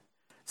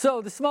So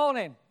this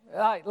morning,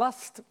 right,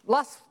 last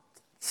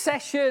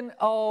session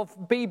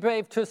of Be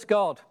Brave, Trust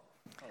God.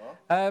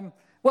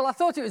 Well, I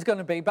thought it was going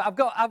to be, but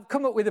I've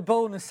come up with a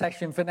bonus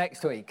session for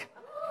next week.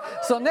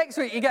 So next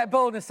week you get a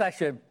bonus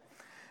session.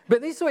 But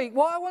this week,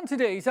 what I want to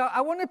do is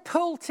I want to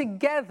pull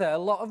together a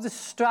lot of the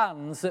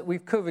strands that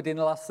we've covered in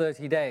the last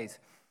 30 days.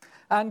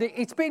 And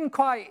it's been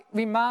quite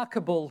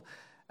remarkable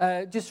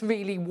just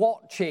really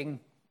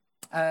watching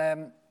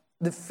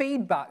the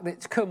feedback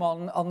that's come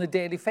on the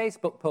daily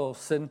Facebook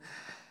posts. And,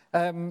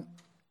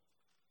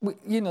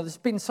 there's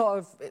been sort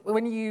of,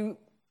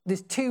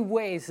 there's two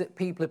ways that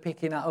people are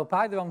picking that up,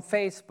 either on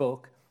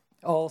Facebook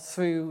or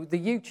through the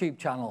YouTube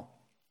channel.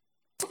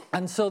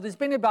 And so there's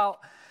been about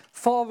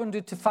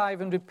 400 to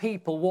 500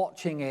 people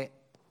watching it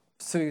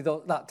through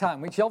that time,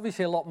 which is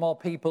obviously a lot more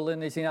people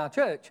than is in our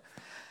church.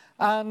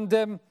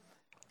 And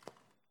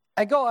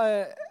I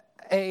got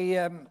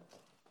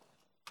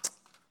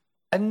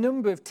a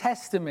number of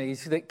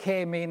testimonies that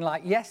came in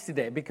like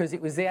yesterday because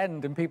it was the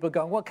end and people are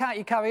going, well, can't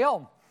you carry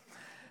on?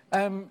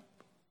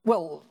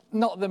 Well,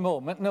 not at the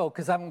moment, no,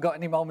 because I haven't got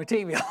any more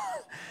material.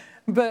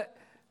 But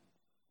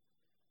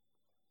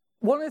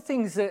one of the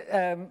things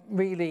that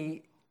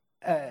really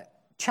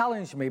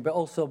challenged me but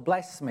also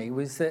blessed me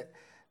was that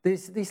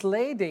this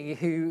lady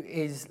who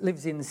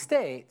lives in the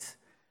States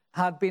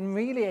had been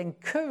really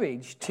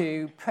encouraged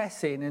to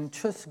press in and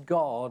trust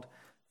God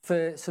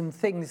for some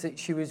things that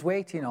she was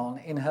waiting on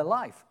in her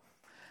life.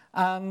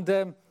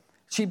 And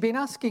she'd been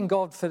asking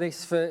God for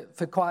this for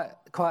quite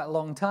a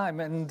long time.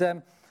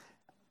 And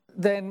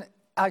then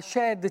I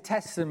shared the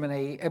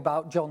testimony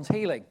about John's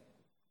healing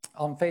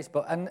on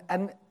Facebook.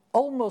 And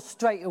almost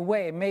straight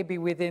away, maybe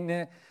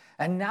within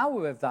an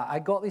hour of that, I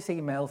got this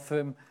email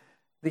from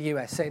the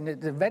US saying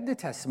that they'd read the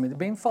testimony, they'd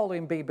been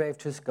following Be Brave,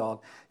 Trust God.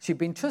 She'd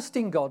been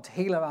trusting God to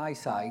heal her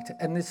eyesight.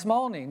 And this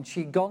morning,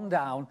 she'd gone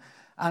down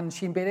and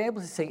she'd been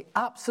able to see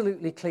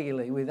absolutely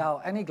clearly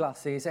without any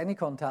glasses, any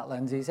contact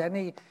lenses,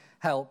 any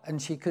help. And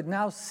she could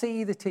now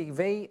see the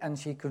TV and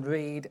she could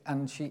read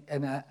and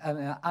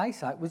her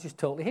eyesight was just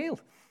totally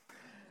healed.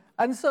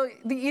 And so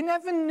you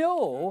never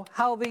know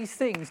how these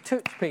things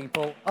touch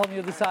people on the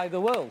other side of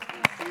the world.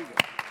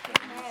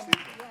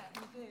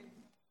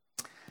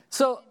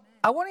 So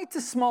I wanted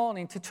this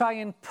morning to try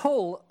and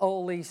pull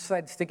all these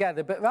threads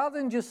together, but rather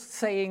than just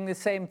saying the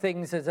same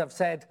things as I've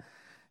said,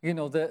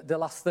 the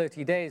last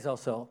 30 days or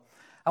so,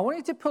 I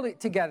wanted to pull it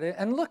together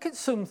and look at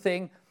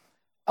something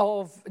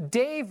of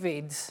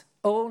David's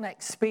own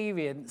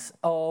experience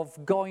of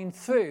going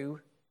through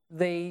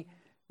the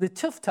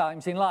tough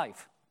times in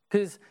life.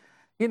 Because,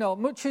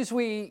 much as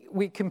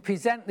we can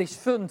present this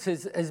front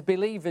as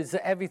believers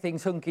that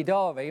everything's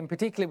hunky-dory, and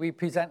particularly we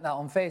present that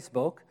on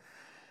Facebook,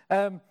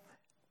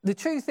 the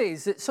truth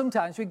is that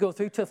sometimes we go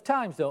through tough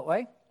times, don't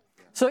we?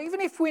 So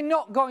even if we're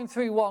not going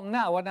through one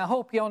now, and I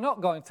hope you're not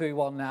going through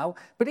one now,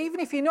 but even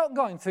if you're not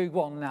going through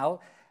one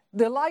now,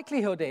 the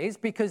likelihood is,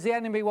 because the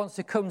enemy wants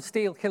to come,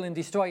 steal, kill, and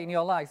destroy in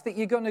your life, that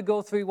you're going to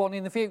go through one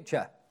in the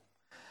future.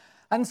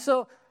 And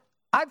so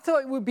I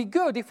thought it would be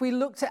good if we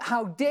looked at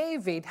how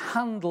David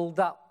handled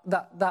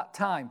that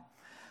time.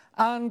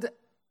 And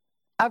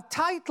I've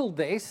titled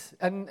this,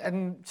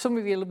 and some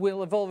of you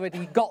will have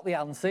already got the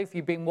answer if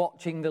you've been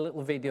watching the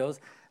little videos,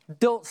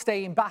 Don't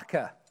Stay in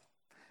Baca.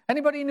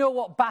 Anybody know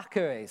what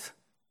Baca is?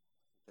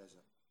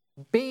 Desert.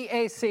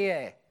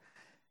 B-A-C-A.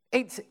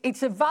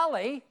 It's a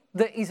valley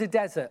that is a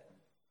desert.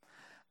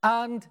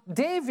 And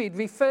David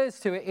refers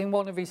to it in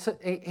one of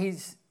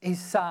his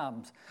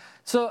Psalms.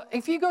 So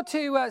if you go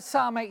to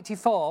Psalm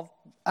 84,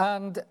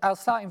 and I'll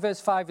start in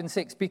verse 5 and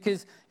 6,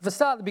 because if I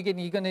start at the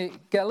beginning, you're going to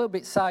get a little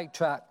bit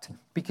sidetracked,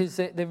 because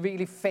they're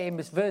really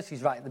famous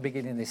verses right at the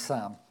beginning of this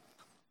Psalm.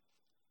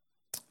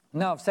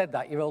 Now I've said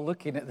that, you're all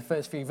looking at the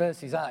first few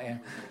verses, aren't you?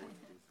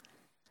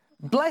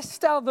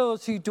 Blessed are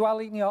those who dwell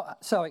in your...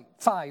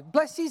 5.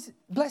 Blessed is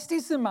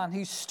the man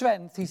whose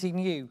strength is in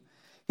you,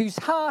 whose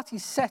heart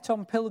is set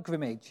on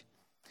pilgrimage.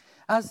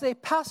 As they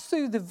pass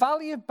through the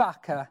valley of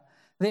Baca,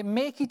 they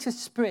make it a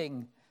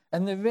spring,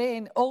 and the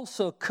rain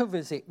also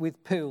covers it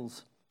with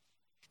pools.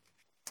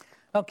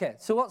 Okay,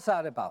 so what's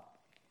that about?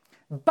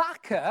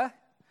 Baca,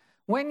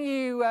 when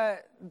you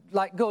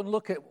go and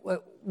look at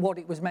what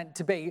it was meant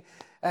to be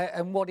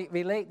and what it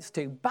relates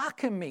to,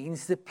 Baca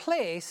means the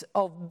place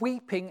of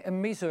weeping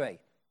and misery.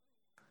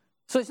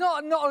 So it's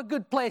not a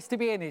good place to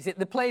be in, is it?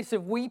 The place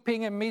of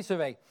weeping and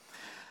misery.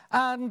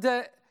 And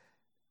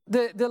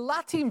the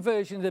Latin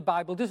version of the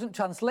Bible doesn't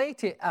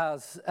translate it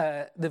as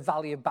the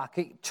Valley of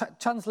Baca. It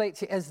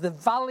translates it as the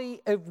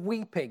Valley of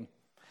Weeping.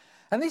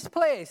 And this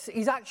place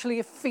is actually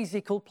a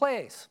physical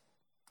place.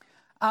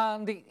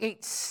 And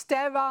it's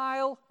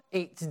sterile,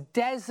 it's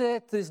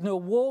desert, there's no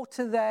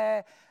water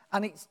there,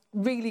 and it's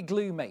really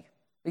gloomy.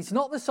 It's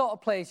not the sort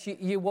of place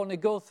you want to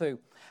go through.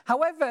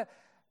 However,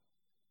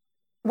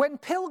 when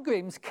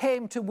pilgrims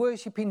came to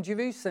worship in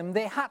Jerusalem,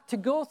 they had to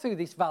go through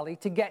this valley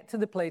to get to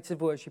the place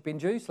of worship in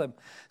Jerusalem.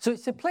 So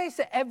it's a place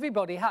that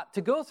everybody had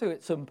to go through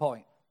at some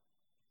point.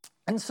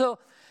 And so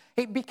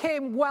it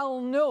became well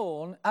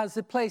known as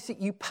the place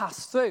that you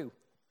pass through.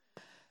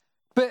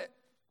 But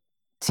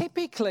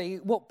typically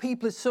what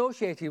people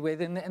associated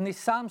with, and this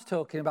psalm's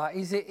talking about,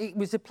 is it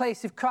was a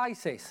place of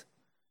crisis,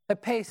 a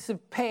place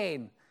of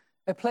pain,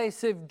 a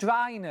place of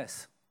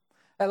dryness,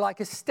 like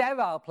a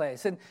sterile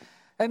place.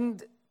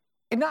 And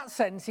in that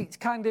sense, it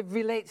kind of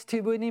relates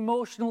to an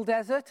emotional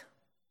desert.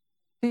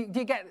 Do you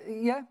get,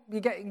 yeah?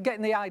 You're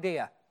getting the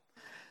idea?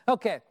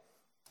 Okay.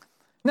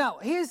 Now,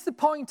 here's the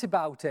point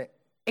about it.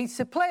 It's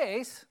a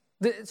place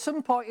that at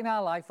some point in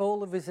our life,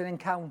 all of us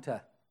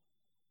encounter.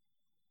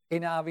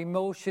 In our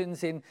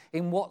emotions, in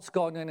what's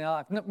going on in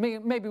our life.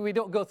 Maybe we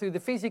don't go through the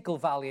physical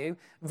valley,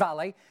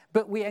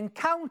 but we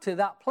encounter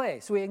that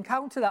place. We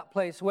encounter that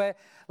place where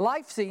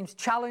life seems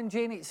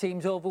challenging, it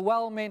seems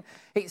overwhelming,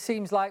 it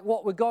seems like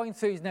what we're going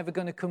through is never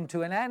going to come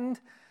to an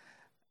end.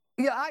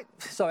 Yeah,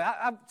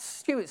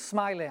 Stuart's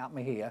smiling at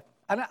me here.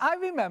 And I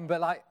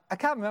remember, I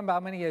can't remember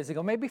how many years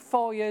ago, maybe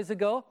 4 years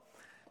ago,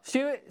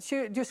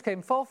 Stuart just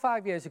came 4 or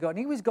 5 years ago, and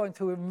he was going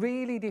through a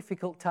really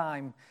difficult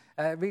time,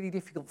 a really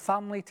difficult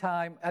family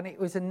time, and it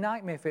was a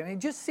nightmare for him. It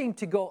just seemed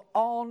to go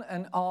on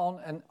and on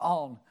and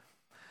on.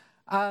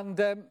 And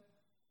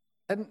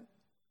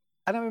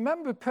I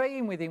remember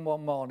praying with him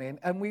one morning,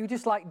 and we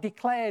just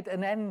declared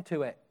an end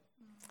to it.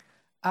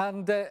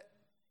 And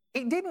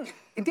it didn't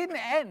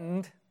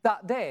end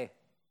that day,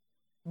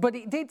 but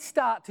it did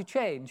start to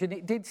change, and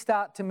it did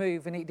start to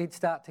move, and it did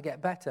start to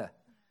get better.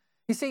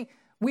 You see,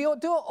 we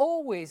don't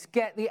always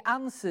get the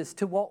answers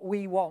to what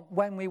we want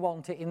when we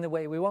want it in the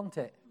way we want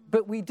it.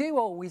 But we do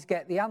always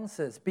get the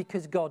answers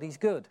because God is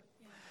good.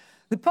 Yeah.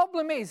 The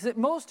problem is that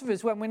most of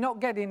us, when we're not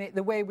getting it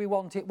the way we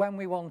want it, when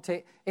we want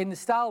it, in the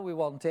style we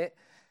want it,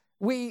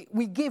 we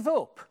give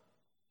up.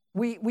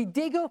 We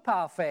dig up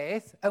our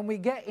faith and we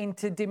get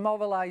into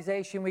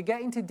demoralization, we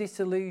get into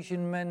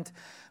disillusionment,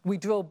 we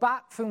draw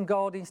back from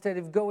God instead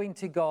of going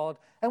to God,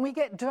 and we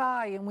get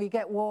dry and we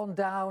get worn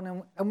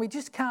down and we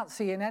just can't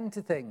see an end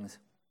to things.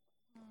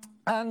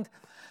 And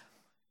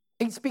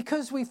it's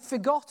because we've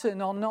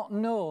forgotten or not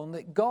known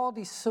that God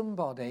is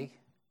somebody,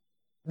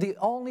 the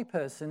only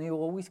person who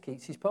always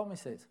keeps his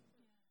promises.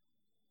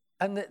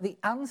 And that the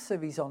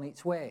answer is on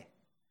its way.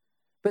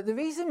 But the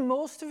reason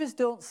most of us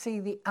don't see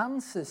the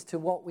answers to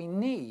what we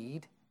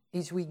need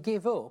is we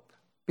give up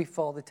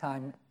before the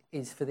time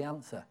is for the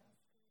answer.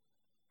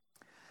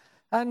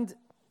 And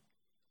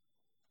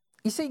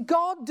you see,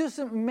 God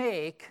doesn't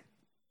make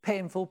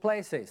painful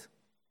places.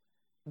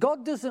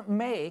 God doesn't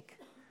make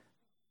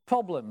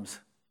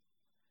problems.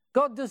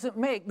 God doesn't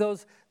make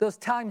those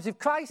times of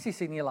crisis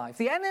in your life.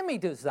 The enemy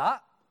does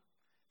that.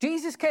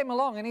 Jesus came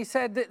along and he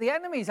said that the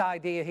enemy's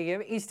idea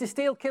here is to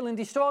steal, kill and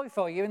destroy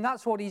for you, and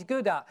that's what he's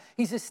good at.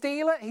 He's a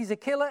stealer, he's a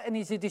killer, and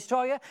he's a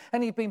destroyer,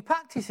 and he's been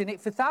practicing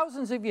it for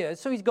thousands of years,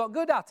 so he's got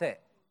good at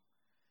it.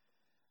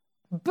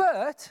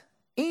 But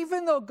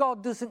even though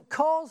God doesn't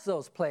cause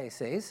those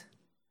places,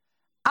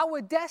 our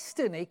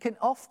destiny can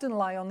often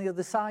lie on the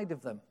other side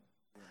of them.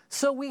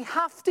 So we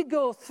have to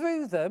go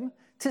through them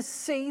to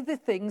see the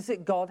things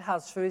that God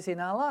has for us in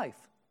our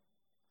life.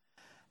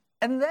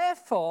 And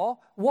therefore,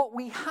 what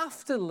we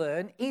have to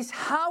learn is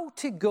how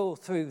to go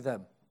through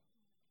them.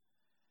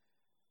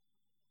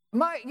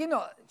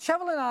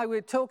 Cheryl and I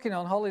were talking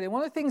on holiday.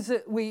 One of the things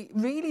that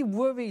really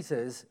worries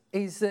us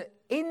is that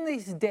in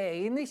this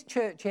day, in this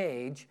church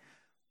age,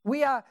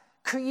 we are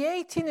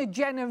creating a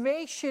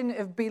generation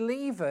of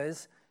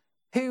believers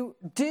who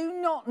do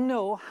not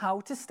know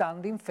how to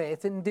stand in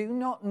faith and do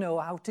not know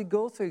how to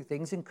go through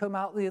things and come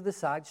out the other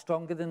side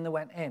stronger than they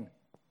went in.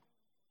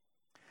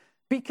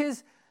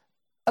 Because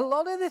a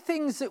lot of the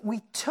things that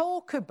we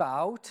talk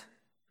about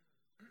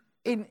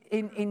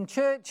in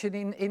church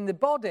and in the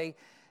body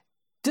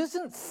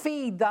doesn't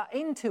feed that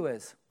into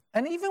us.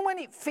 And even when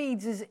it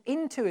feeds us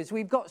into us,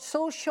 we've got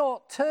so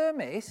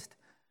short-termist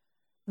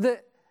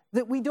that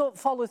we don't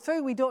follow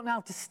through, we don't know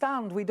how to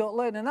stand, we don't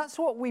learn. And that's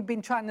what we've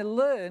been trying to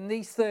learn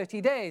these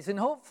 30 days. And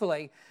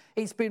hopefully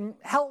it's been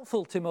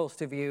helpful to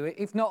most of you,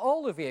 if not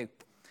all of you.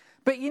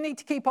 But you need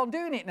to keep on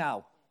doing it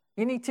now.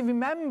 You need to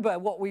remember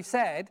what we've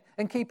said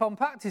and keep on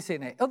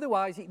practicing it.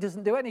 Otherwise, it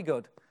doesn't do any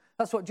good.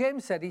 That's what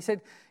James said. He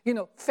said,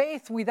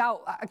 faith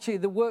without actually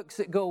the works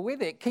that go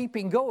with it,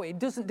 keeping going,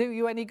 doesn't do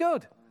you any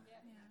good.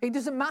 Yeah. It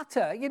doesn't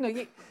matter.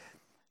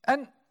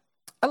 And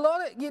a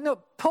lot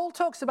of, Paul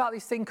talks about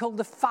this thing called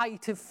the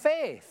fight of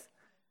faith.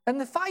 And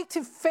the fight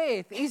of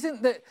faith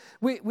isn't that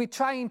we're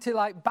trying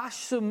to bash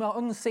some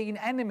unseen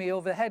enemy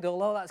over the head,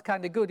 although that's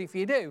kind of good if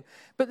you do.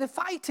 But the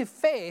fight of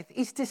faith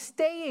is to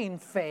stay in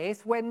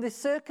faith when the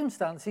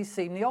circumstances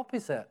seem the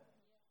opposite.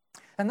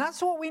 And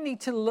that's what we need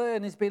to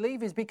learn as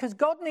believers, because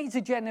God needs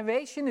a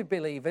generation of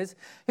believers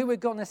who are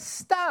going to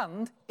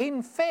stand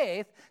in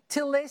faith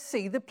till they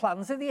see the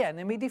plans of the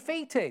enemy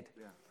defeated.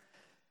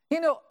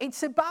 Yeah.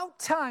 It's about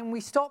time we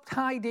stopped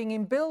hiding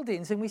in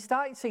buildings and we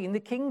started seeing the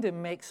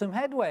kingdom make some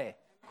headway.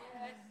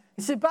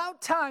 It's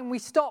about time we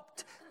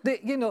stopped,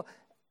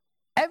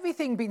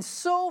 everything being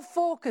so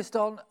focused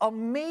on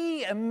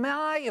me and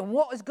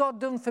what has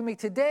God done for me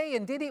today,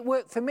 and did it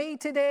work for me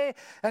today,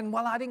 and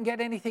I didn't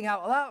get anything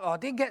out of that, or I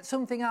did get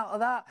something out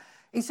of that.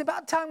 It's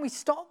about time we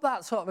stop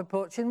that sort of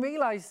approach and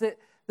realise that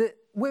that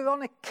we're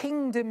on a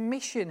kingdom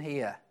mission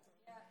here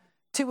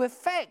to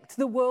affect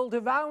the world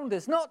around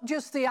us, not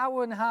just the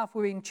hour and a half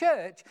we're in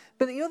church,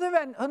 but the other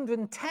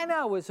 110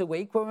 hours a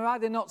week when we're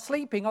either not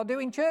sleeping or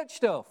doing church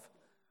stuff.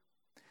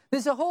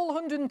 There's a whole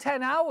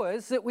 110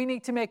 hours that we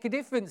need to make a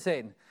difference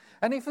in.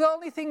 And if the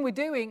only thing we're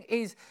doing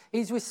is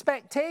we're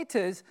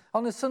spectators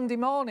on a Sunday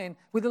morning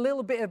with a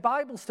little bit of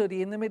Bible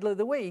study in the middle of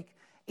the week,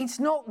 it's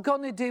not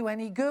going to do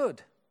any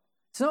good.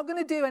 It's not going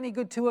to do any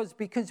good to us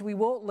because we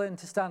won't learn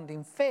to stand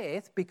in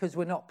faith because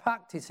we're not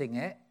practicing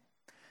it.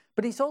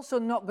 But it's also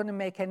not going to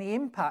make any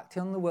impact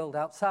on the world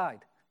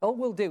outside. All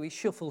we'll do is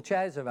shuffle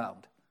chairs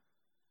around.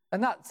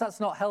 And that's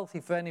not healthy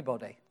for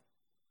anybody.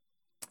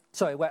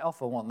 Sorry, went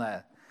off on one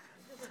there.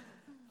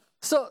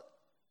 So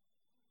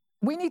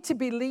we need to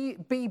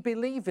be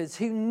believers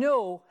who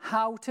know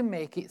how to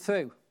make it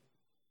through.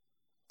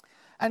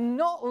 And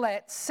not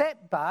let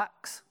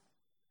setbacks,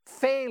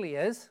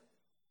 failures,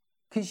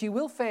 because you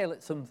will fail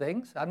at some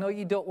things. I know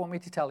you don't want me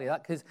to tell you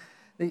that because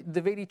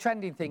the really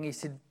trending thing is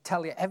to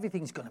tell you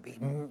everything's going to be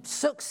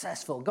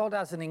successful. God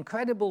has an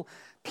incredible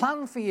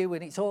plan for you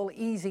and it's all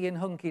easy and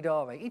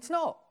hunky-dory. It's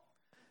not.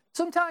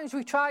 Sometimes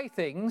we try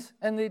things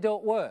and they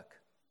don't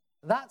work.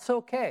 That's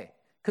okay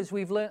because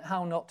we've learnt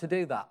how not to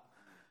do that.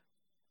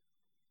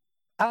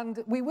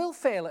 And we will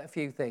fail at a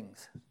few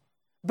things.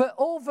 But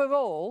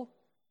overall,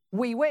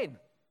 we win.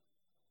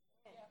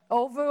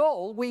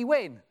 Overall, we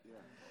win.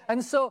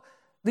 And so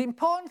the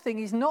important thing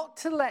is not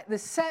to let the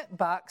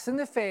setbacks and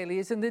the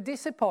failures and the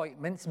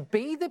disappointments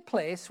be the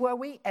place where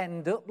we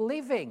end up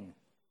living.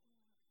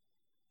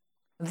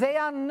 They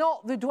are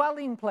not the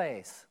dwelling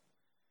place.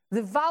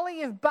 The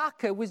Valley of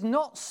Baca was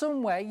not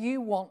somewhere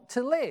you want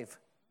to live.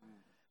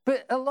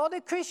 But a lot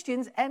of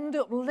Christians end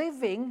up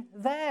living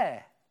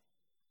there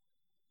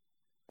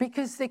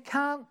because they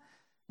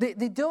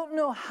don't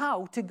know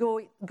how to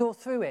go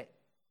through it.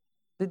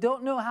 They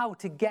don't know how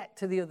to get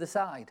to the other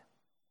side.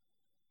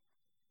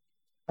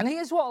 And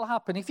here's what will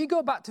happen. If you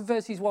go back to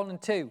verses 1 and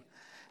 2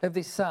 of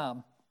this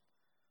psalm.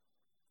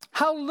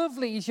 How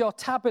lovely is your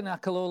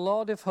tabernacle, O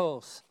Lord of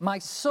hosts. My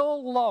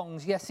soul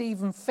longs, yes,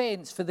 even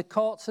faints for the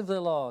courts of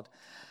the Lord.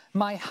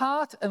 My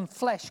heart and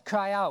flesh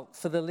cry out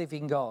for the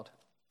living God.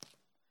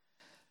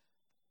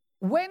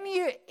 When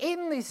you're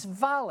in this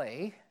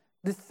valley,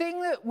 the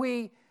thing that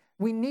we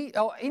need,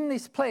 or in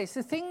this place,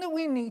 the thing that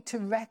we need to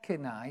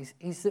recognize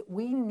is that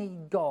we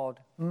need God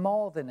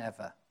more than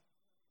ever.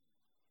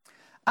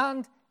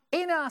 And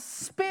in our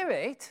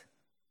spirit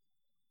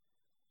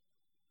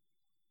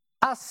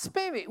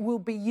will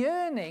be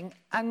yearning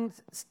and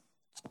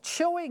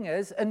showing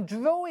us and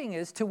drawing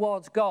us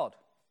towards God.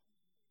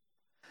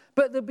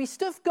 But there'll be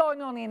stuff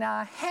going on in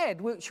our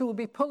head which will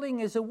be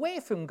pulling us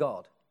away from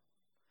God.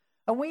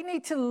 And we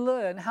need to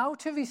learn how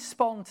to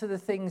respond to the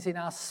things in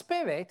our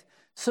spirit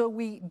so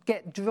we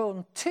get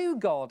drawn to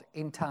God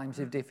in times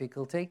of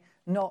difficulty,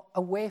 not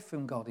away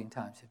from God in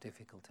times of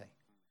difficulty.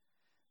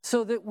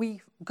 So that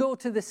we go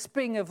to the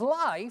spring of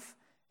life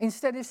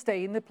instead of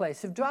staying in the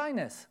place of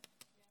dryness.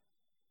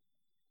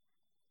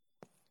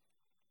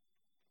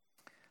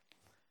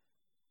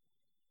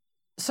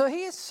 So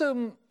here's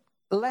some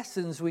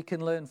lessons we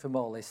can learn from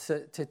all this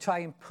to try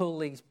and pull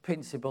these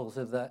principles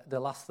of the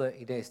last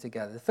 30 days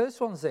together. The first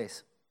one's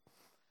this.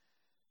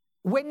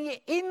 When you're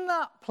in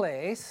that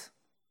place,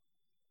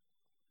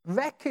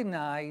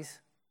 recognize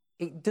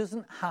it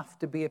doesn't have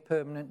to be a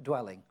permanent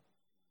dwelling.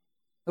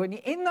 When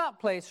you're in that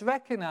place,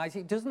 recognize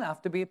it doesn't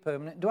have to be a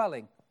permanent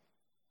dwelling.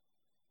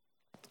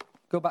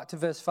 Go back to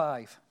verse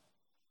 5.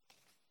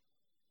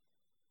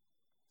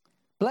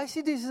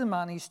 Blessed is the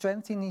man whose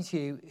strength is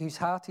you, whose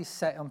heart is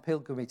set on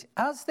pilgrimage.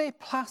 As they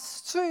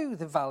pass through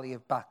the valley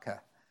of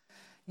Baca,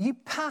 you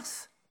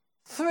pass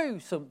through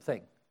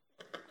something.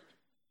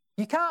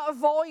 You can't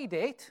avoid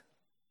it,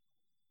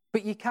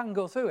 but you can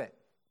go through it.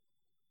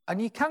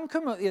 And you can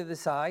come out the other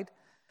side.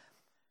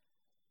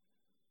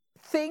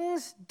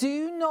 Things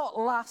do not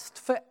last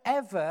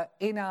forever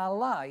in our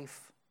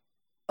life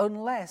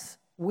unless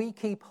we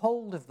keep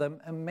hold of them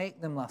and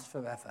make them last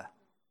forever.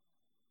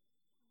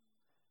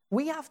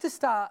 We have to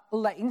start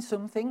letting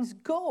some things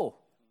go.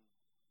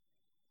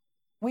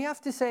 We have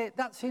to say,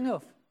 that's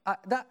enough.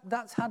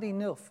 That's had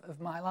enough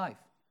of my life.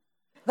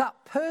 That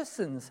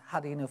person's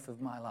had enough of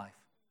my life.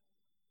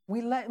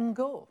 We let them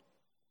go.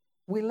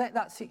 We let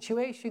that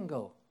situation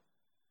go.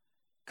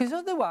 Because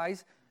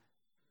otherwise,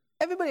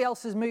 everybody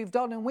else has moved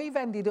on and we've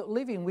ended up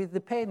living with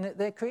the pain that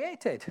they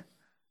created.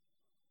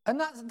 And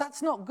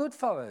that's not good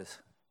for us.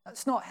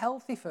 That's not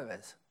healthy for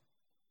us.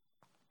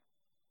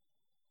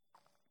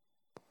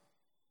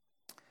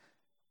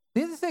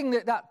 The other thing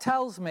that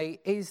tells me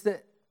is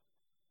that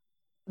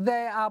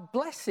there are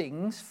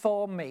blessings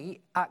for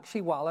me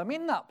actually while I'm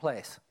in that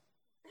place.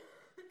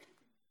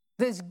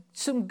 There's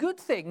some good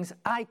things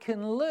I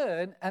can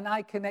learn and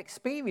I can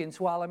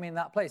experience while I'm in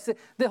that place.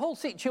 The whole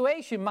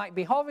situation might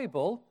be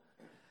horrible,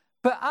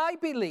 but I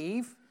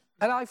believe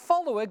and I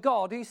follow a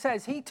God who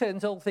says he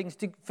turns all things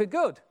for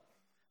good.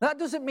 That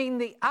doesn't mean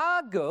they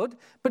are good,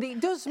 but it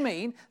does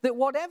mean that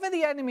whatever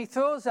the enemy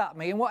throws at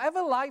me and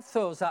whatever life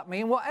throws at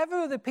me and whatever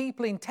other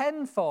people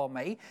intend for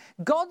me,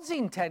 God's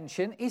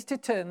intention is to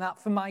turn that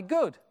for my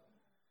good.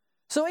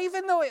 So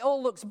even though it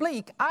all looks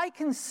bleak, I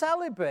can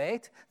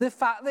celebrate the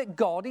fact that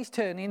God is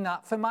turning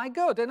that for my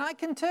good. And I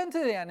can turn to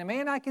the enemy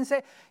and I can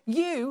say,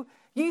 you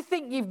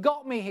think you've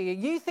got me here.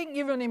 You think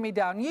you're running me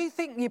down. You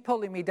think you're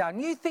pulling me down.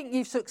 You think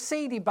you've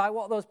succeeded by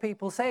what those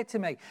people say to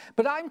me.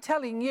 But I'm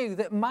telling you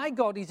that my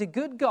God is a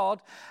good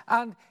God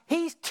and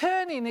he's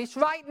turning this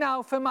right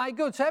now for my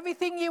good. So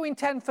everything you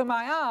intend for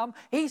my harm,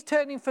 he's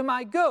turning for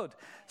my good.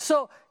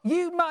 So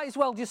you might as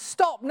well just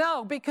stop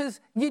now because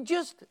you're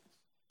just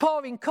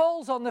pouring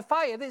coals on the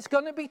fire that's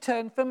going to be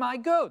turned for my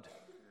good.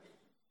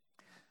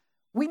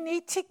 We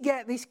need to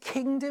get this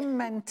kingdom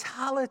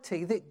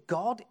mentality that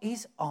God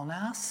is on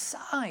our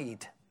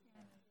side.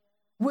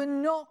 We're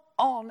not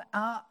on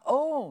our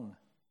own.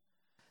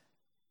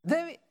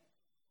 There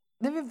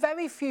are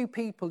very few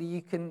people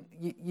you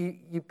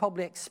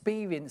probably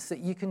experience that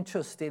you can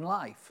trust in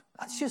life.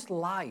 That's just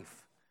life.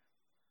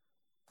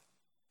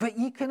 But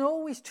you can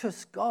always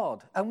trust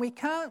God. And we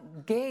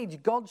can't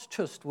gauge God's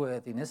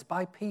trustworthiness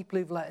by people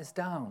who've let us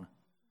down.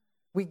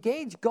 We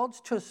gauge God's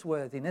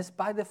trustworthiness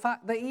by the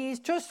fact that he is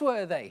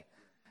trustworthy.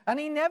 And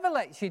he never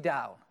lets you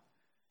down.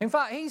 In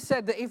fact, he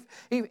said that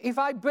if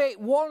I break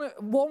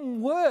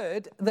one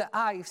word that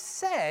I've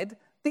said,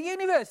 the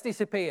universe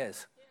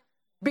disappears.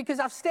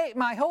 Because I've staked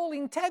my whole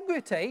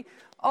integrity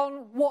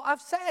on what I've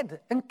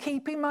said and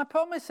keeping my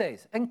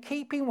promises and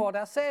keeping what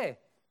I say.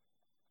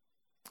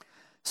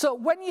 So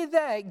when you're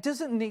there, it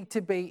doesn't need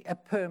to be a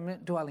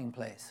permanent dwelling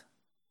place.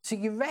 So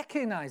you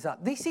recognize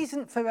that. This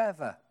isn't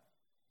forever.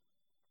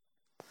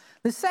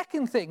 The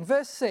second thing,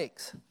 verse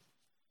 6.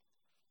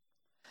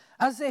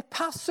 As they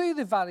pass through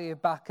the valley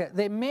of Baca,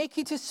 they make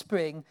it a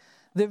spring.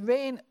 The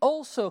rain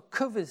also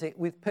covers it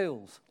with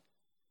pools.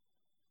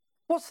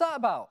 What's that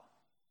about?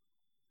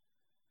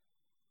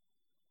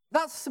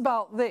 That's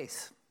about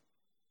this.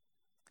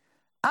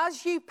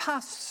 As you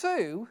pass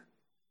through,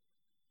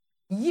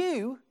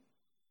 you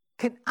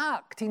can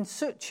act in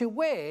such a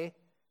way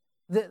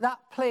that that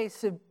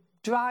place of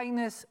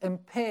dryness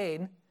and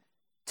pain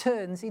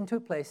turns into a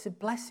place of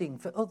blessing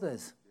for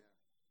others.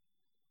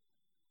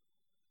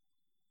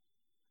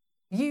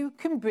 You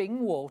can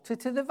bring water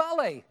to the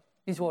valley,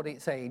 is what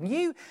it's saying.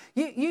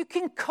 You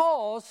can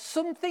cause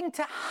something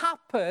to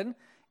happen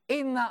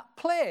in that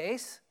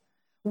place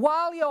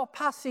while you're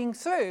passing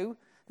through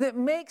that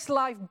makes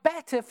life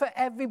better for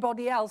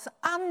everybody else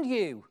and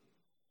you.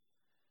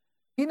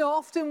 You know,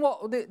 often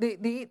what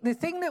the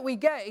thing that we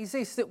get is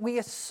this, that we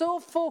are so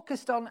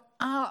focused on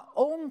our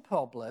own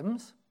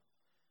problems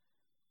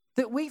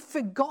that we've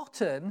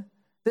forgotten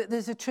that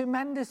there's a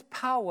tremendous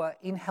power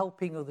in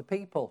helping other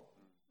people.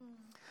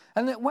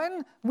 And that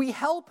when we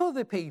help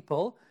other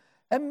people,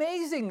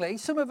 amazingly,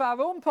 some of our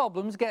own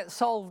problems get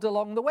solved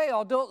along the way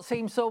or don't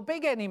seem so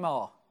big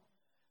anymore.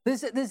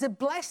 There's a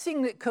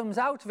blessing that comes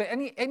out of it.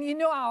 And you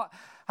know how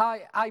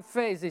I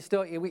phrase this,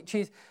 don't you? Which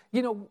is,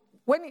 you know,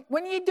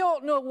 when you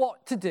don't know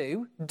what to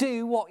do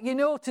what you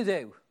know to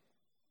do.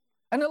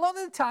 And a lot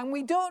of the time,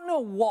 we don't know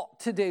what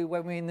to do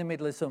when we're in the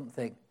middle of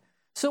something.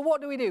 So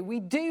what do? We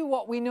do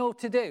what we know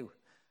to do.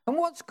 And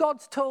what's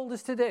God's told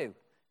us to do?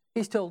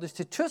 He's told us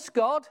to trust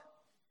God,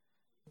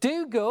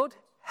 do good,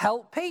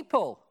 help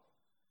people.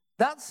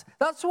 That's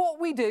what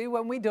we do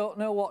when we don't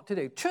know what to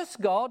do. Trust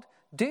God,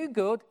 do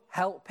good,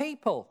 help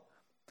people.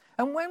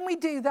 And when we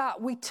do that,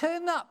 we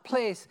turn that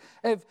place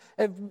of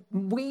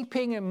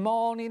weeping and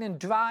mourning and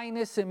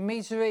dryness and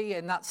misery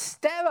and that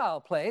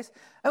sterile place,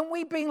 and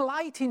we bring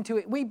light into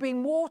it. We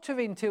bring water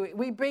into it.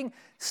 We bring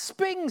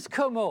springs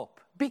come up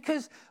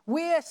because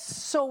we're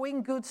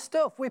sowing good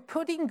stuff. We're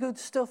putting good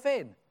stuff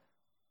in.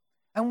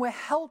 And we're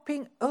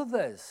helping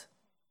others.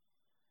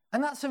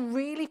 And that's a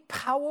really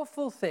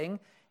powerful thing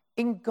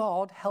in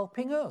God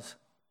helping us.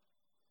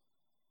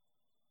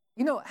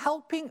 You know,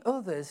 helping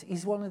others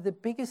is one of the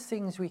biggest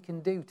things we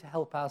can do to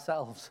help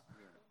ourselves.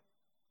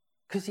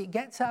 Because it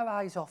gets our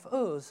eyes off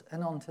us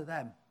and onto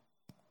them.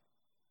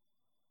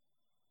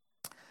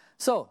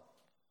 So,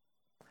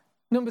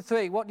 number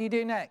 3, what do you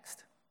do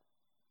next?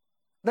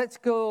 Let's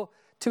go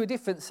to a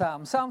different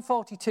psalm. Psalm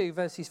 42,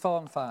 verses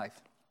 4 and 5.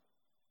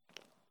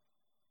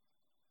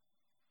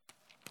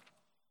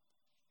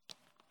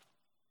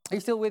 Are you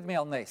still with me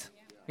on this?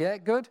 Yeah,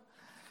 good.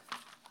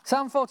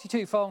 Psalm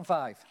 42, 4 and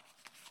 5.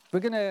 We're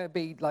going to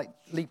be like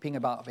leaping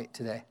about a bit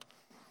today.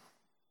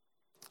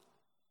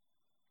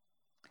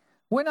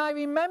 When I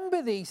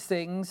remember these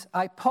things,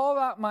 I pour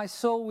out my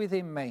soul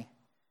within me.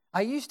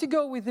 I used to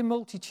go with the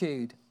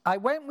multitude. I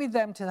went with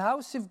them to the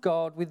house of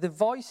God with the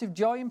voice of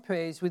joy and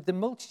praise, with the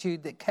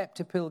multitude that kept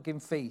a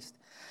pilgrim feast.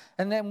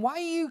 And then, why are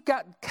you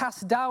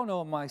cast down,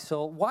 O my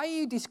soul? Why are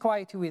you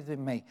disquieted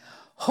within me?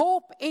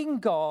 Hope in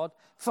God,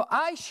 for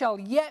I shall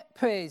yet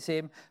praise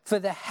him for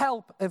the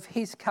help of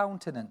his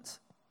countenance.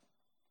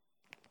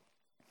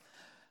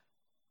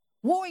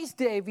 What is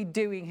David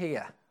doing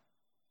here?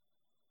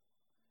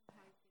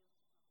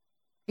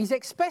 He's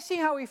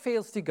expressing how he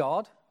feels to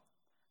God.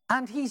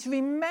 And he's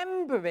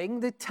remembering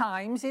the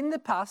times in the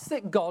past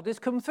that God has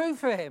come through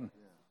for him.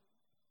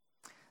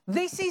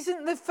 This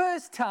isn't the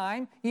first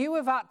time you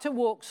have had to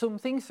walk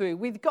something through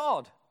with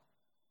God.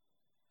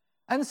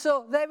 And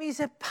so there is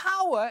a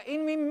power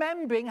in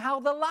remembering how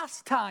the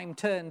last time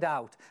turned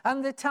out,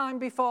 and the time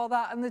before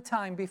that, and the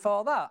time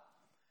before that.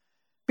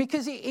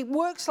 Because it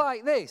works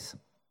like this.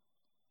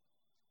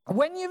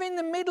 When you're in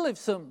the middle of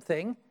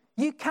something,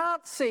 you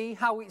can't see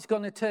how it's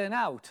going to turn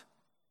out.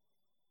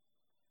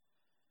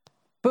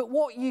 But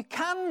what you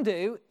can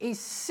do is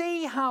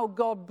see how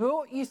God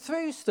brought you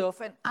through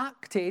stuff and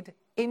acted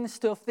in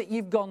stuff that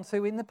you've gone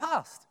through in the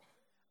past.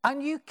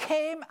 And you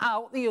came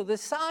out the other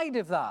side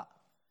of that.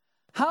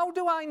 How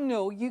do I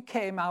know you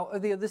came out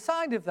of the other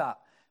side of that?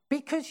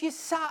 Because you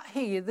sat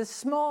here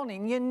this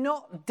morning, you're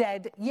not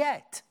dead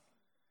yet.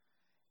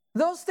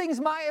 Those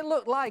things might have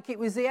looked like it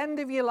was the end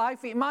of your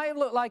life. It might have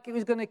looked like it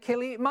was going to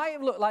kill you. It might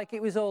have looked like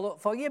it was all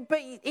up for you. But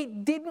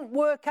it didn't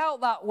work out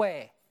that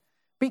way.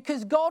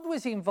 Because God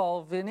was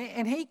involved in it,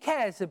 and he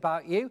cares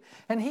about you,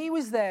 and he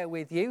was there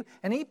with you,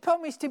 and he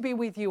promised to be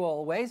with you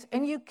always,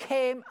 and you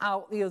came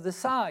out the other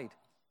side.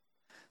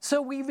 So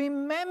we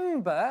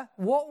remember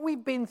what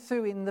we've been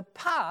through in the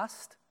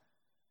past,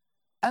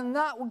 and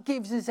that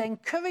gives us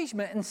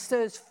encouragement and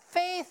stirs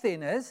faith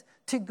in us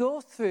to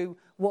go through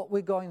what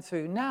we're going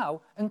through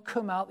now and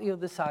come out the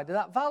other side of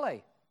that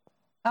valley.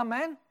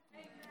 Amen?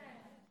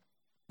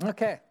 Amen.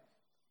 Okay.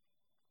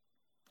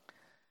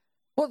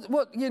 One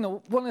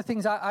of the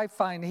things I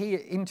find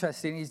here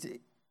interesting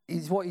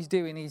is what he's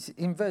doing. He's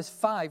in verse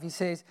 5, he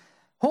says,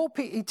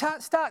 he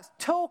starts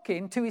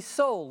talking to his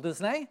soul,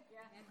 doesn't he? Yeah.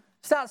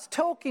 Starts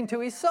talking to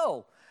his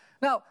soul.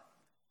 Now,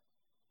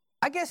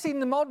 I guess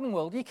in the modern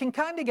world, you can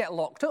kind of get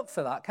locked up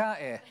for that,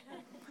 can't you?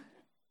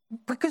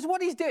 Because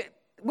what he's doing,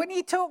 when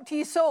you talk to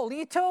your soul,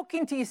 you're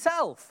talking to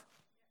yourself.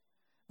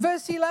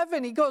 Verse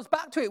 11, he goes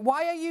back to it.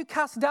 Why are you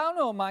cast down,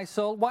 O my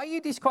soul? Why are you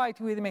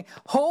disquieted within me?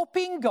 Hope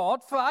in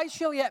God, for I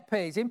shall yet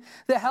praise him,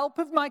 the help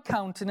of my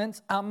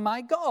countenance and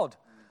my God.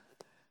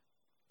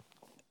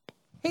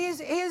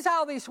 Here's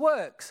how this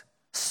works.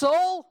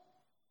 Soul,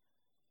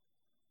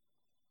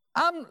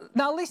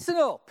 now listen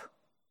up.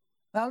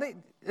 Now,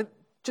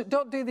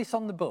 don't do this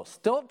on the bus.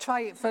 Don't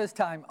try it first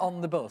time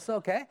on the bus,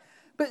 okay?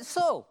 But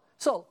soul,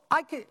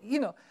 I can,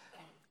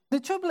 the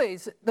trouble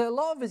is that a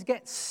lot of us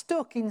get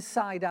stuck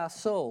inside our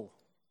soul.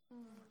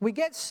 We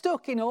get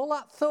stuck in all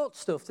that thought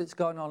stuff that's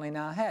going on in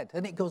our head.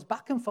 And it goes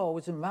back and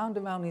forwards and round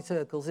in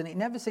circles, and it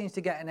never seems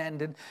to get an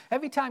end. And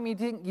every time you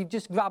think you've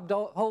just grabbed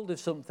hold of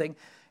something,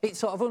 it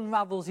sort of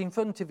unravels in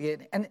front of you.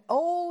 And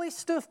all this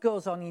stuff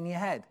goes on in your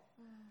head.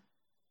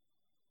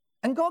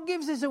 And God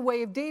gives us a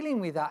way of dealing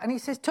with that. And he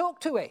says, talk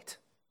to it.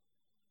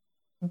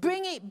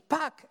 Bring it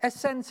back a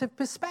sense of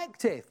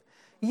perspective.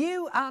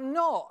 You are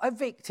not a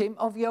victim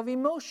of your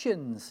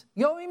emotions.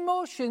 Your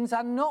emotions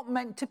are not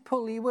meant to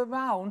pull you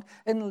around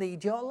and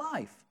lead your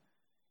life.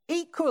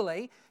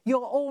 Equally,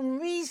 your own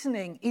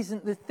reasoning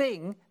isn't the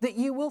thing that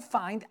you will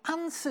find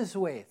answers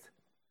with.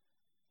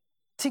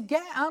 To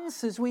get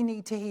answers, we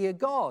need to hear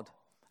God.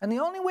 And the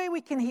only way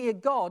we can hear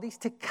God is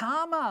to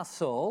calm our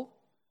soul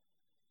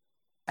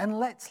and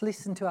let's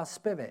listen to our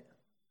spirit.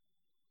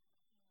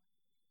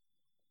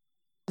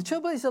 The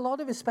trouble is, a lot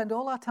of us spend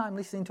all our time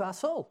listening to our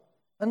soul.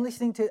 And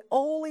listening to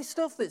all this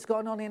stuff that's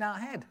going on in our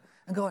head.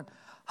 And going,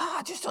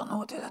 I just don't know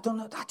what to do. I don't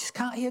know. I just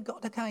can't hear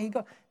God. I can't hear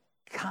God.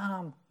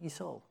 Calm your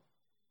soul.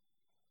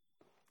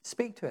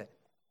 Speak to it.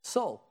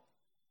 Soul.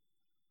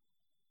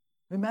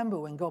 Remember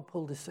when God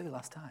pulled us through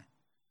last time.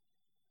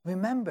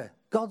 Remember,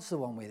 God's the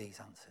one with these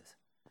answers.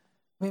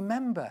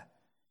 Remember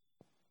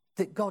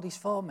that God is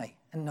for me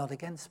and not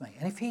against me.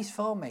 And if he's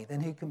for me, then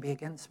who can be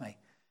against me?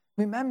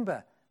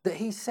 Remember that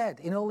he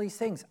said in all these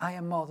things, I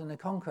am more than a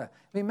conqueror.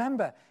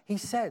 Remember, he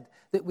said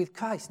that with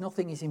Christ,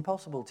 nothing is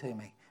impossible to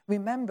me.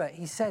 Remember,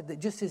 he said that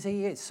just as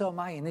he is, so am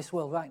I in this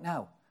world right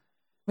now.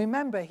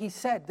 Remember, he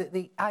said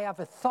that I have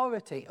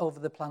authority over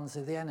the plans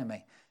of the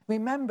enemy.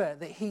 Remember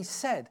that he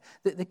said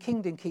that the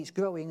kingdom keeps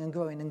growing and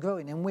growing and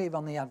growing, and we're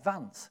on the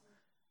advance.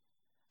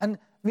 And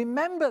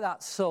remember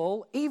that,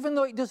 soul, even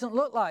though it doesn't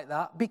look like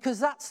that, because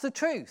that's the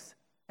truth.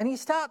 And you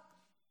start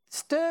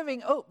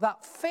stirring up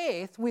that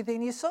faith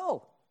within your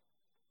soul.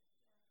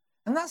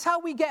 And that's how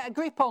we get a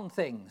grip on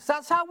things.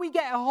 That's how we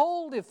get a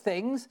hold of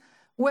things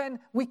when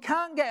we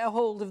can't get a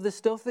hold of the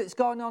stuff that's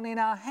going on in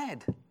our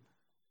head.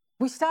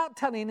 We start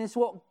telling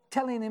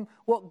him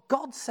what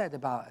God said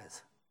about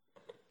us.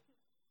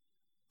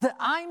 That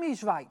I'm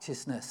his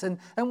righteousness. And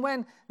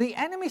when the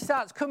enemy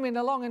starts coming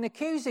along and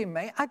accusing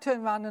me, I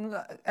turn around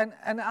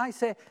and I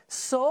say,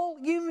 soul,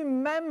 you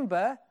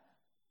remember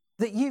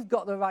that you've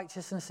got the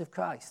righteousness of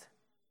Christ.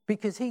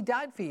 Because he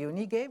died for you and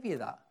he gave you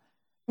that.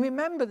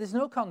 Remember, there's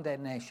no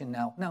condemnation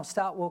now. Now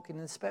start walking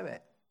in the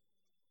Spirit.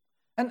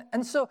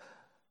 And so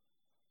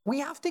we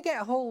have to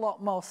get a whole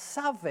lot more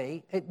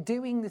savvy at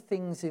doing the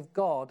things of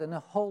God and a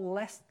whole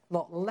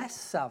lot less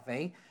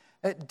savvy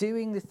at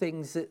doing the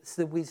things that's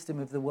the wisdom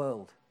of the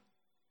world.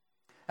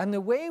 And the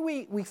way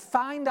we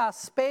find our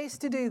space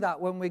to do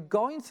that when we're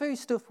going through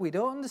stuff we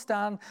don't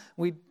understand,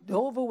 we're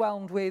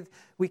overwhelmed with,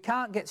 we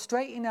can't get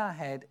straight in our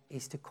head,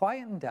 is to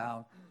quieten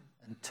down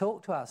and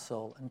talk to our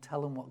soul and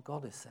tell them what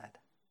God has said.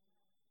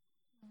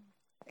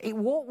 It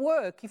won't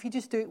work if you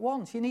just do it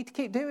once. You need to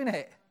keep doing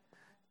it.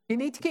 You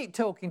need to keep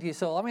talking to your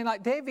soul. I mean,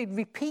 like David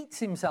repeats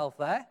himself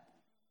there.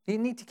 You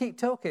need to keep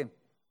talking.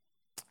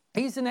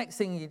 Here's the next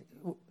thing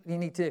you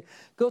need to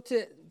go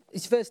to.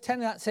 It's verse 10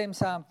 of that same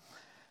psalm.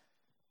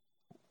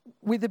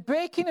 With the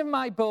breaking of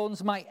my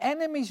bones, my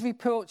enemies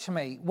reproach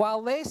me,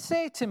 while they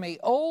say to me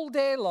all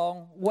day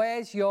long,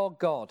 where's your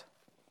God?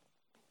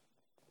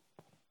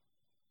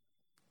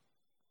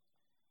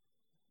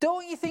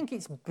 Don't you think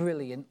it's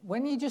brilliant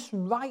when you're just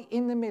right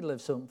in the middle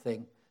of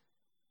something,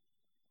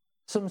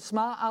 some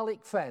smart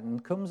aleck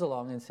friend comes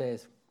along and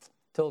says,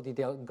 told you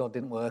God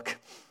didn't work,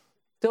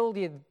 told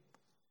you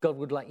God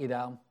would let you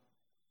down,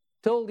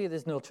 told you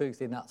there's no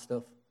truth in that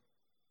stuff.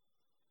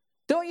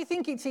 Don't you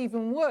think it's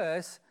even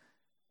worse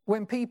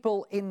when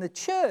people in the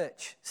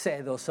church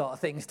say those sort of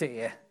things to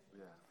you?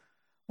 Yeah.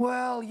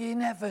 Well, you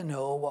never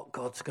know what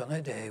God's going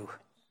to do.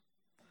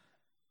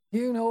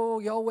 You know,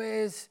 your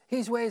ways,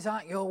 his ways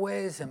aren't your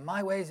ways, and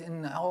my ways,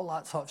 and all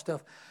that sort of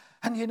stuff.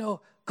 And you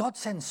know, God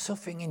sends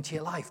suffering into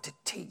your life to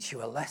teach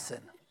you a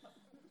lesson.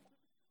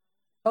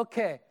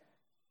 Okay,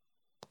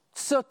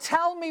 so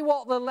tell me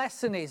what the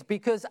lesson is,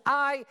 because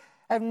I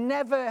have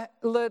never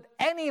learned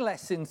any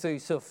lesson through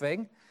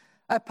suffering,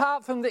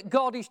 apart from that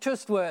God is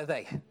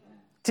trustworthy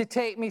to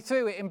take me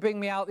through it and bring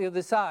me out the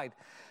other side.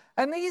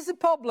 And here's the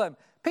problem.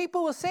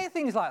 People will say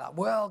things like that.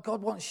 Well,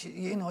 God wants you,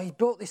 you know, he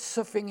brought this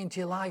suffering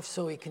into your life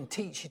so he can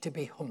teach you to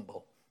be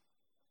humble.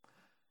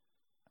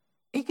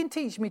 He can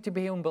teach me to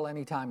be humble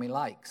anytime he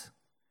likes.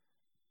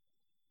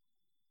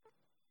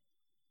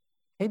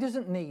 He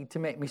doesn't need to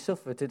make me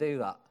suffer to do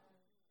that.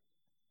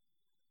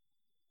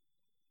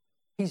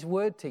 His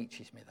word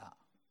teaches me that.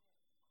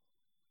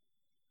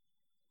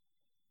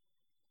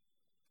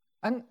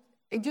 And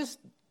it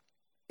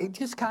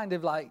just kind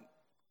of like,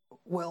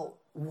 well,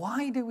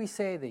 why do we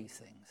say these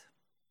things?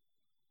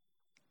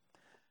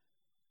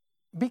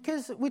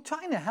 Because we're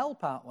trying to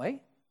help, aren't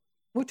we?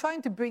 We're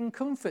trying to bring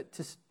comfort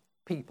to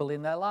people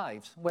in their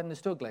lives when they're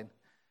struggling.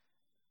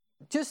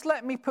 Just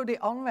let me put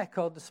it on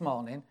record this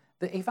morning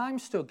that if I'm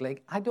struggling,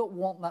 I don't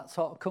want that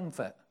sort of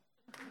comfort.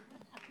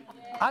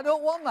 I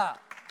don't want that.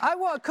 I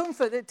want a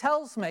comfort that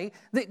tells me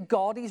that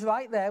God is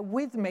right there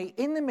with me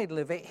in the middle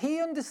of it.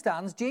 He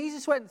understands.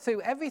 Jesus went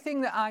through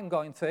everything that I'm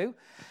going through.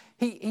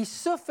 He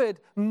suffered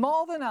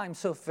more than I'm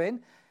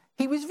suffering.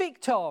 He was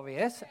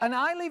victorious, and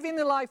I live in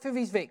the life of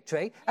his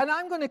victory, and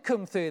I'm going to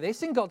come through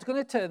this, and God's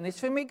going to turn this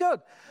for me good.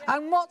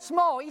 And what's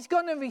more, he's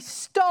going to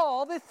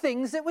restore the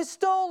things that were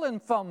stolen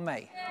from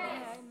me.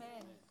 Yes.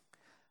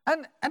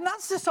 And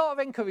that's the sort of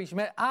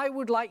encouragement I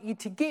would like you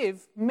to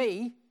give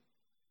me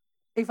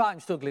if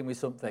I'm struggling with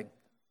something.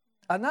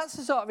 And that's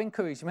the sort of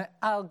encouragement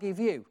I'll give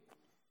you.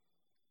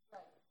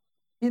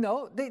 You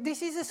know,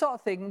 this is the sort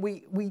of thing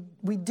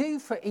we do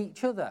for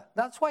each other.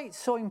 That's why it's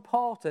so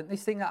important,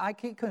 this thing that I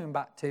keep coming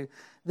back to,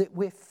 that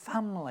we're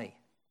family.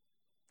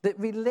 That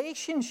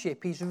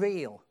relationship is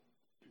real.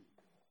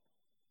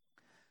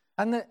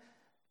 And that,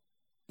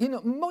 you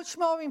know, much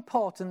more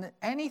important than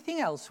anything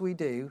else we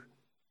do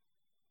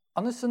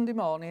on a Sunday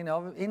morning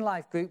or in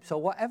life groups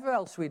or whatever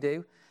else we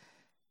do,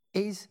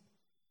 is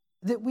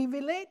that we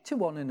relate to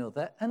one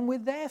another and we're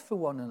there for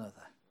one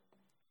another.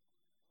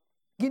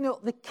 You know,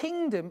 the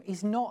kingdom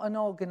is not an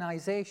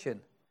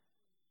organisation.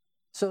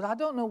 So I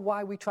don't know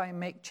why we try and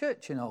make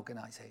church an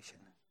organisation.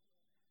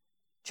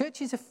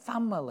 Church is a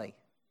family.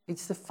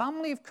 It's the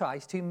family of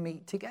Christ who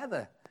meet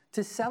together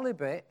to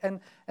celebrate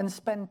and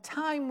spend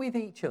time with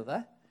each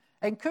other,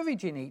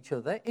 encouraging each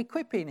other,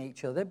 equipping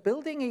each other,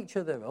 building each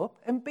other up,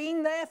 and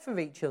being there for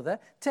each other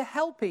to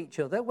help each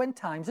other when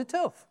times are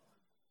tough.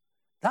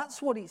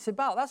 That's what it's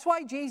about. That's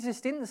why Jesus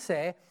didn't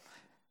say,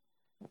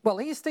 well,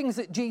 here's things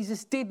that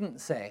Jesus didn't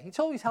say. It's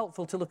always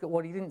helpful to look at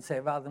what he didn't say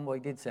rather than what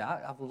he did say.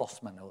 I've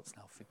lost my notes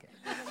now, forget.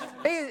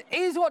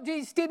 Here's what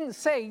Jesus didn't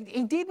say.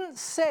 He didn't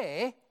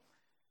say,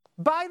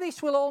 by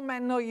this will all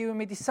men know you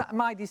are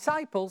my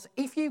disciples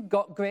if you've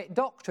got great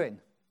doctrine.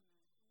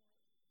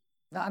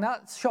 And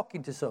that's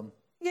shocking to some.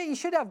 Yeah, you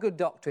should have good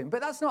doctrine,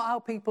 but that's not how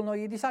people know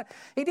you're disciples.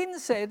 He didn't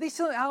say, this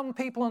is how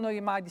people know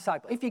you're my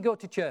disciple, if you go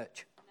to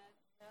church.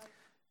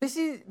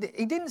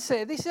 He didn't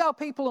say, this is how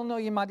people will know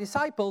you're my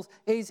disciples,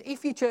 is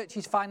if your church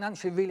is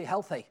financially really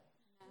healthy.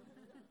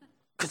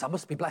 Because I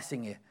must be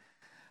blessing you.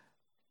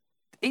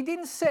 He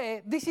didn't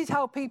say, this is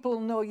how people will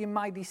know you're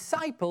my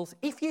disciples,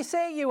 if you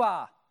say you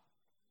are.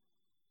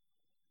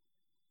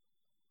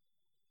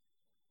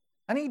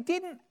 And he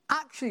didn't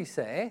actually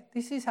say,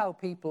 this is how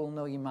people will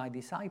know you're my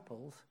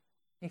disciples,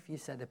 if you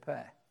said a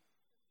prayer.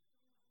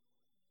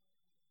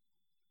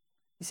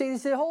 You see,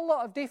 there's a whole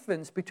lot of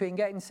difference between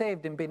getting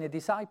saved and being a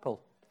disciple.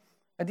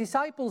 A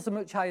disciple's a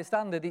much higher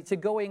standard. It's a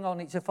going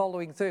on, it's a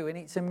following through, and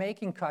it's a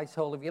making Christ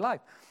whole of your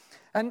life.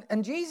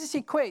 And Jesus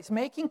equates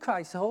making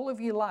Christ the whole of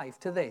your life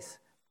to this.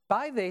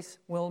 By this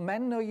will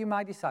men know you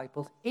my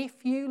disciples,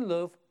 if you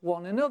love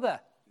one another.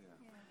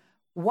 Yeah.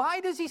 Why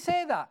does he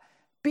say that?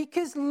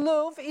 Because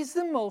love is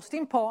the most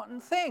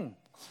important thing.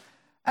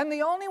 And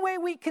the only way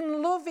we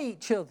can love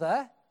each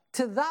other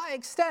to that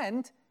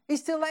extent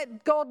is to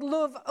let God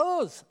love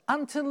us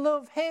and to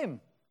love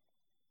him.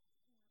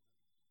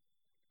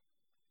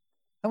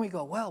 And we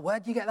go, well, where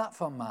do you get that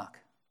from, Mark?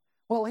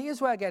 Well,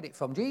 here's where I get it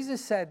from.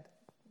 Jesus said,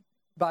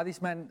 by this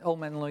all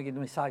men know you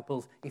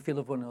disciples, if you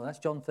love one another. That's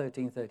John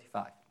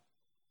 13:35.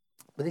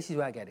 But this is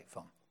where I get it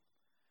from.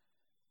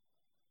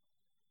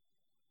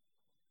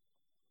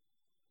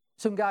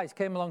 Some guys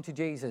came along to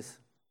Jesus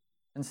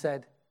and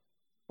said,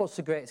 what's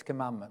the greatest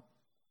commandment?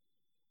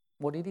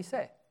 What did he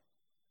say?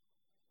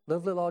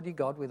 Love the Lord your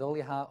God with all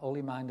your heart, all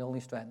your mind, all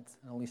your strength,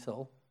 and all your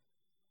soul.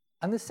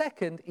 And the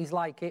second is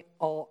like it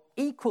or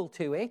equal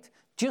to it,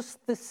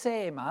 just the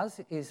same as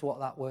is what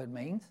that word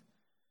means.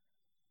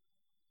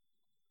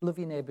 Love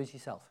your neighbour as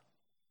yourself.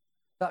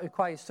 That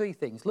requires three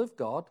things. Love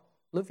God,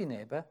 love your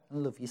neighbour,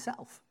 and love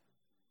yourself.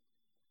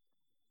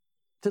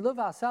 To love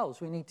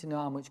ourselves, we need to know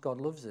how much God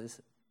loves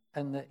us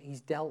and that he's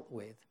dealt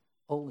with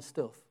all the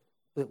stuff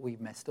that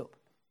we've messed up.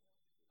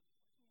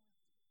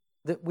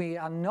 That we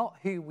are not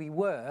who we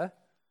were,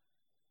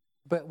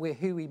 but we're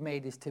who he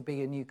made us to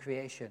be, a new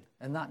creation.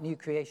 And that new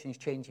creation is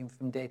changing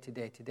from day to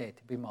day to day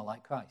to be more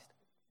like Christ.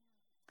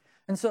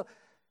 And so,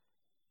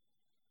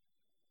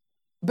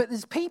 but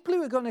there's people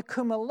who are going to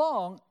come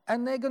along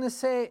and they're going to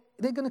say,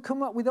 they're going to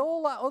come up with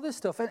all that other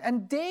stuff.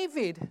 And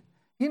David,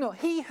 you know,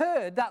 he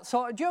heard that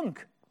sort of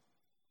junk.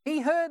 He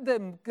heard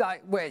them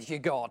like, where's your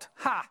God?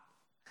 Ha!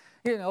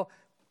 You know,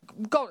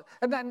 God.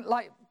 And then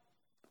like,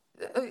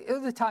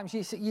 other times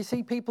you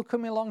see people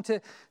coming along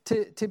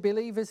to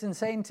believers and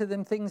saying to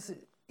them things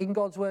in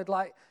God's word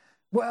like,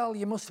 well,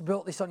 you must have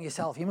built this on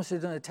yourself. You must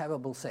have done a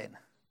terrible sin.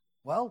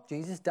 Well,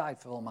 Jesus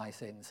died for all my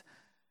sins.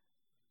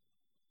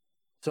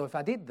 So if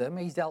I did them,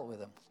 he's dealt with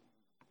them.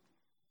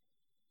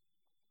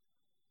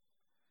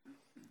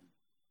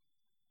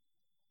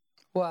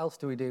 What else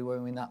do we do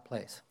when we're in that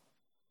place?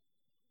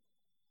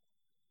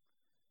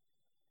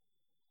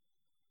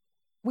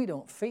 We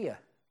don't fear.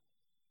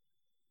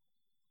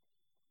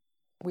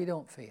 We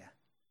don't fear.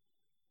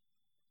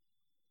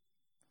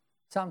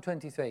 Psalm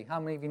 23. How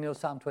many of you know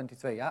Psalm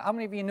 23? How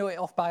many of you know it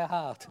off by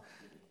heart?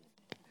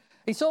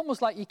 It's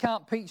almost like you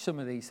can't preach some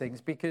of these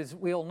things because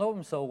we all know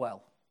them so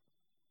well.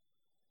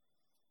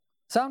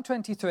 Psalm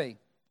 23.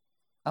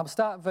 I'll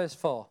start at verse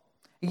 4.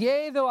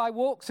 Yea, though I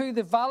walk through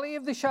the valley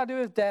of the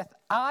shadow of death,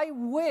 I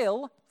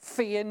will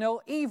fear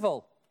no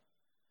evil.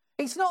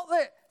 It's not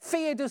that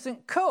fear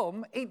doesn't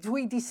come,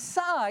 we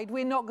decide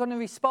we're not going to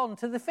respond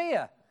to the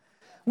fear.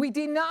 We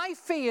deny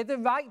fear the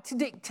right to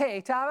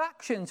dictate our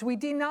actions. We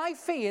deny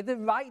fear the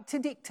right to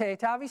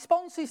dictate our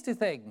responses to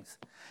things.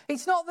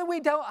 It's not that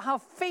we don't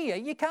have fear.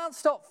 You can't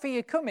stop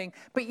fear coming,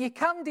 but you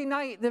can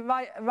deny it the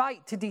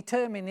right to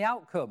determine the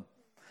outcome.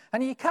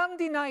 And you can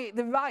deny it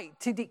the right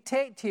to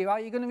dictate to you how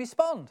you're going to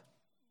respond.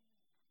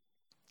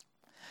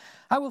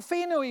 I will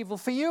fear no evil,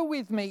 for you are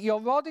with me.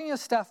 Your rod and your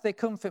staff, they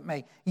comfort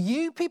me.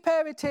 You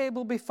prepare a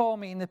table before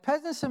me in the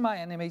presence of my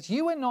enemies.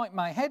 You anoint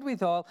my head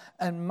with oil,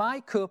 and my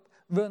cup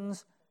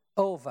runs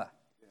over.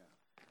 Yeah.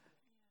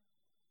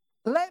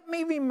 Let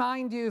me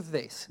remind you of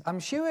this. I'm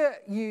sure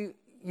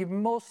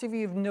most of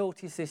you have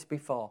noticed this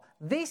before.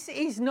 This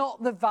is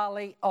not the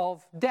valley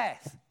of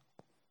death.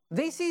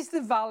 This is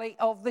the valley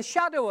of the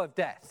shadow of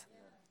death.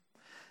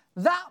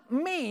 Yeah. That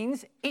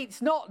means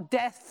it's not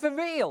death for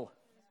real.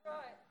 Right.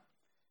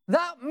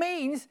 That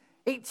means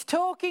it's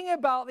talking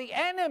about the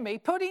enemy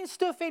putting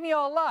stuff in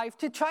your life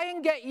to try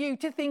and get you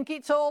to think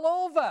it's all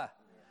over.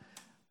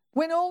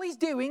 When all he's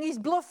doing is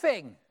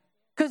bluffing.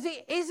 Because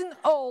it isn't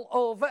all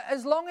over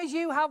as long as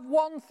you have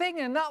one thing,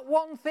 and that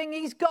one thing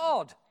is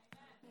God.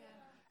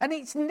 And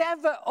it's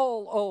never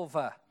all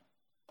over.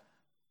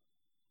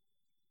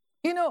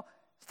 You know,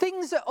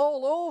 things are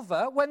all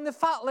over when the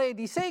fat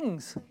lady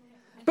sings.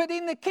 But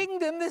in the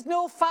kingdom, there's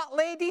no fat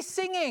lady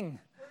singing.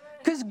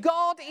 Because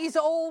God is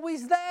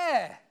always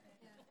there.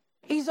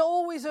 He's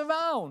always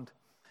around.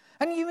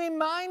 And you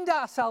remind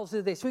ourselves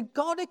of this. We've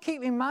got to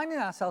keep reminding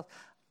ourselves,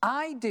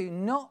 I do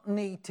not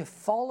need to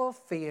follow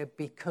fear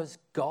because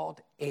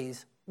God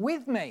is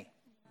with me.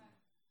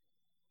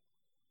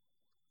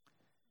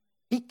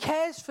 He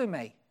cares for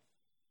me.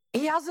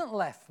 He hasn't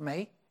left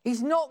me.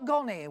 He's not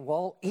gone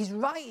AWOL. He's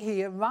right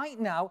here, right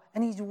now,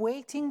 and he's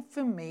waiting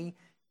for me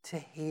to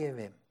hear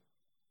him.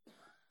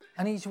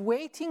 And he's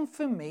waiting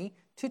for me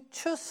to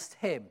trust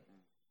him.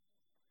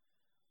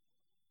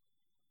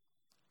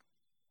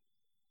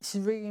 This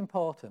is really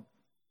important.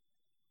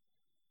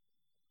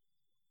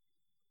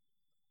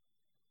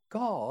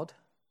 God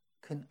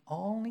can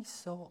only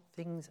sort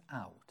things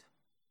out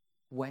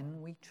when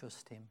we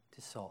trust him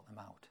to sort them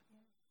out.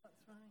 Yeah,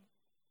 that's right.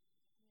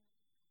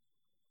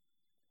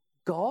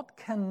 God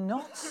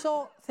cannot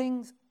sort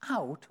things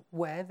out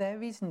where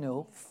there is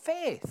no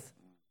faith.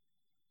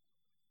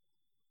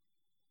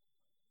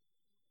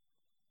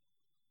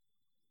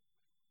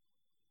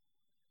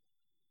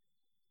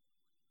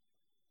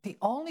 The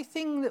only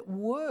thing that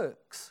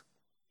works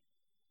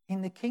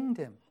in the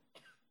kingdom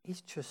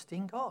is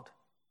trusting God.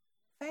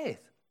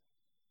 Faith.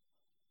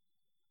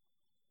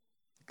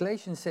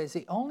 Galatians says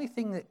the only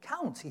thing that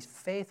counts is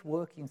faith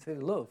working through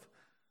love.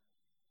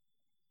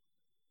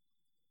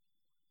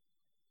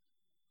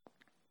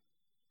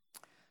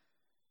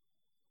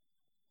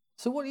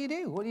 So what do you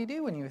do? What do you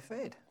do when you're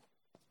afraid?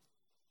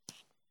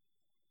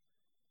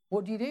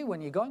 What do you do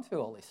when you're going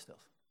through all this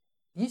stuff?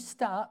 You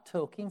start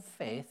talking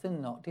faith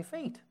and not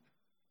defeat.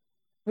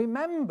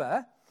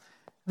 Remember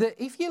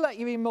that if you let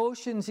your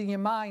emotions and your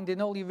mind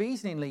and all your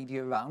reasoning lead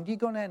you around, you're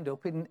going to end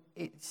up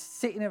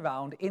sitting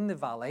around in the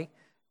valley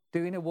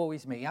doing a woe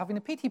is me, having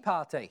a pity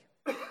party.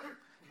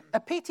 A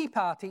pity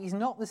party is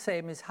not the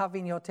same as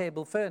having your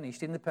table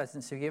furnished in the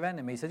presence of your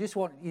enemies. I just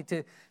want you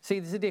to see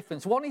there's a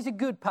difference. One is a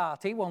good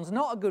party, one's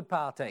not a good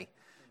party.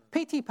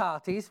 Pity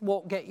parties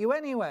won't get you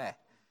anywhere.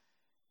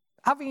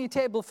 Having your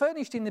table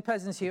furnished in the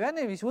presence of your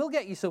enemies will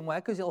get you somewhere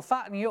because it'll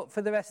fatten you up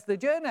for the rest of the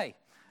journey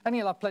and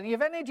you'll have plenty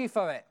of energy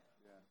for it.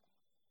 Yeah.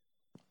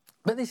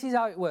 But this is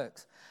how it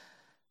works.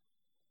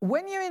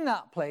 When you're in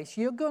that place,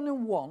 you're going to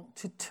want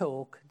to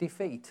talk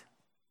defeat.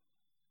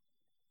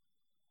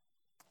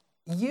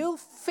 You'll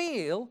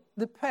feel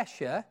the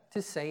pressure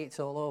to say it's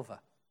all over.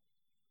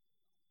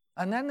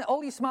 And then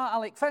all your smart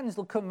aleck friends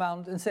will come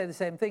round and say the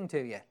same thing to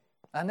you.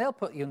 And they'll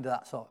put you under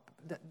that sort.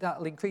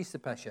 That'll increase the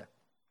pressure.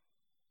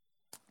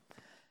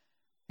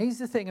 Here's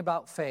the thing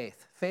about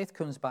faith. Faith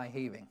comes by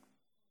hearing.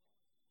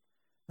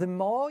 The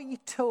more you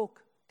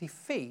talk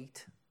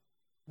defeat,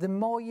 the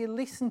more you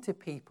listen to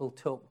people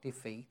talk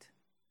defeat,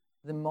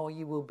 the more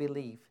you will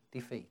believe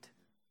defeat.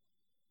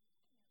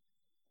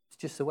 It's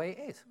just the way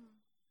it is.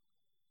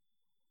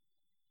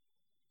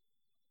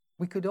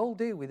 We could all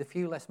do with a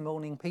few less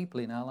moaning people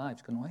in our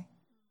lives, couldn't we?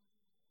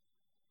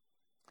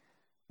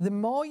 The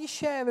more you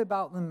share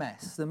about the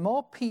mess, the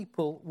more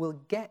people will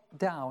get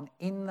down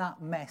in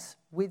that mess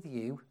with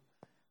you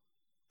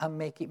and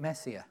make it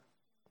messier.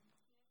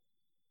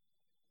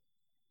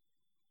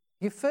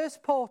 Your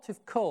first port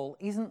of call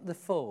isn't the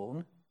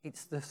phone,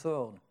 it's the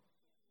throne.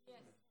 Yes.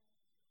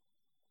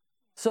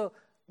 So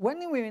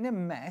when we're in a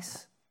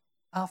mess,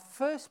 our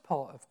first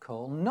port of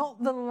call,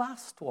 not the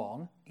last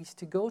one, is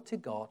to go to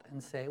God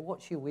and say,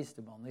 what's your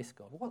wisdom on this,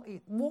 God?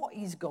 What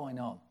is going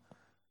on?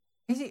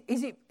 Is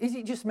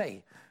it just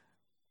me?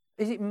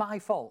 Is it my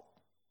fault?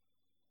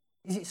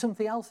 Is it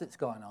something else that's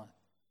going on?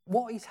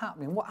 What is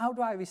happening? How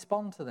do I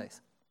respond to this?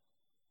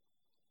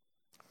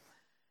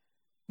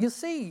 You'll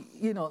see,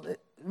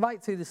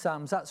 right through the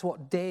Psalms, that's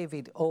what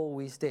David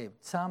always did.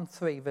 Psalm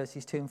 3,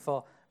 verses 2 and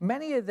 4.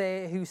 Many are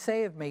there who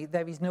say of me,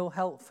 there is no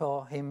help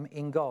for him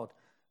in God.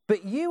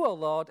 But you, O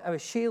Lord, are a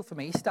shield for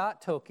me. Start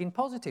talking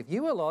positive.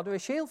 You, O Lord, are a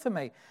shield for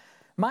me.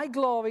 My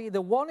glory,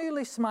 the one who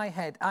lifts my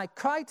head. I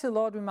cried to the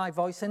Lord with my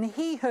voice, and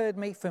he heard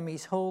me from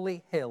his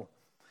holy hill.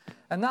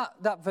 And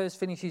that verse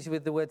finishes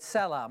with the word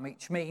Selah,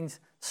 which means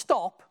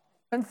stop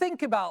and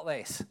think about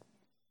this.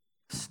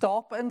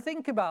 Stop and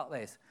think about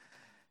this.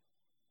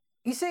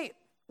 You see,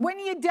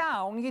 when you're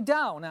down,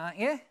 aren't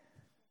you?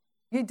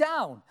 You're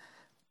down.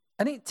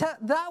 And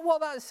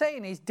what that's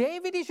saying is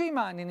David is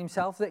reminding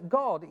himself that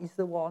God is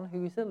the one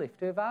who is the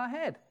lifter of our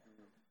head.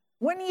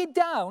 When you're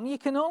down, you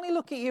can only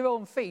look at your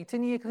own feet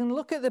and you can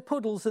look at the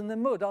puddles and the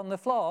mud on the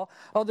floor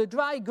or the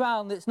dry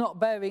ground that's not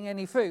bearing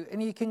any fruit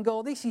and you can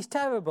go, this is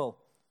terrible.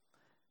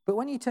 But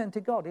when you turn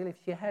to God, he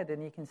lifts your head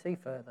and you can see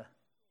further.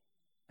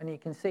 And you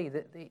can see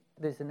that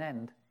there's an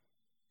end.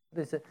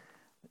 There's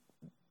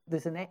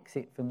an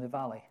exit from the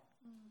valley.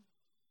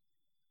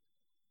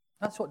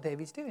 That's what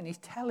David's doing. He's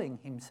telling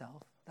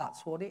himself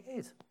that's what it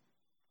is.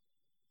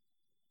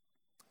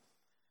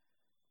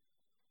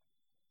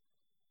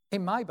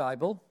 In my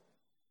Bible,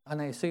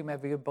 and I assume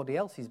everybody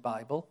else's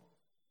Bible,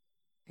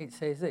 it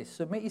says this: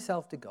 submit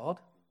yourself to God,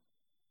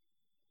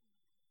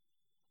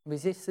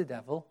 resist the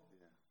devil,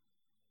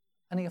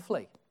 and he'll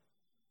flee.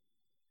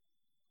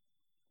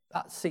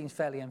 That seems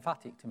fairly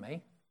emphatic to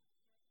me,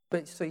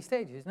 but it's 3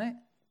 stages, isn't it?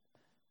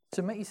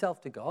 Submit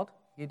yourself to God,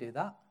 you do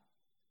that.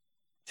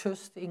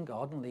 Trust in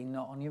God and lean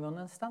not on your own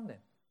understanding.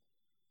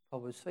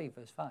 Proverbs 3,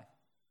 verse 5.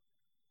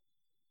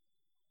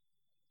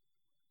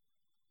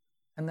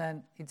 And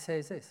then it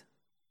says this: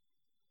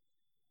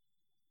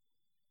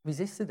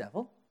 resist the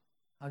devil.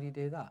 How do you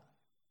do that?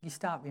 You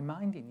start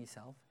reminding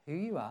yourself who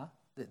you are,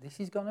 that this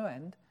is going to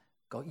end.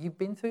 God, you've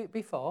been through it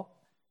before.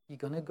 You're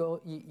going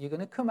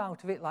to come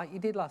out of it like you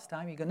did last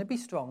time. You're going to be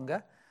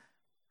stronger.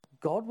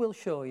 God will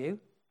show you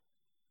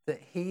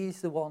that he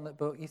is the one that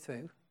brought you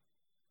through.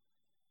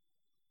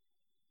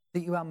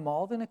 That you are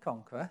more than a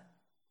conqueror.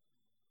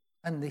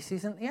 And this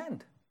isn't the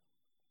end.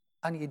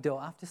 And you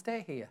don't have to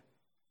stay here.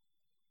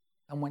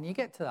 And when you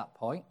get to that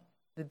point,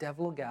 the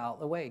devil will get out of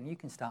the way and you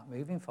can start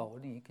moving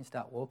forward and you can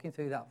start walking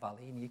through that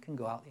valley and you can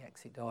go out the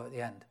exit door at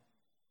the end.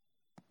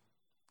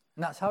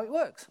 And that's how it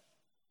works.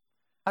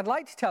 I'd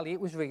like to tell you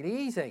it was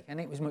really easy and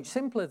it was much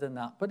simpler than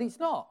that, but it's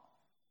not.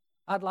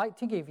 I'd like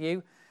to give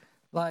you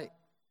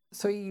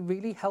 3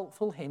 really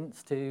helpful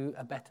hints to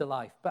a better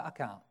life, but I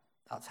can't.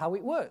 That's how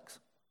it works.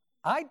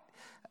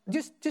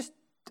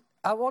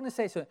 I want to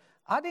say something.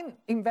 I didn't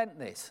invent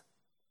this.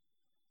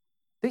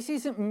 This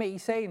isn't me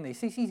saying this.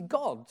 This is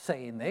God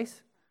saying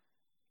this.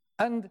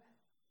 And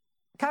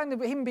kind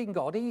of him being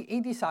God,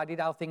 he decided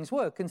how things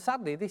work. And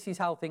sadly, this is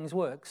how things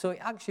work. So it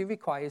actually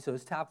requires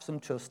us to have some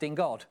trust in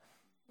God.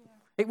 Yeah.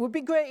 It would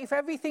be great if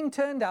everything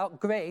turned out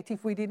great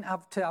if we didn't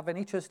have to have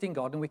any trust in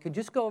God and we could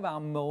just go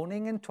around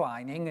moaning and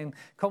twining and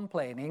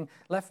complaining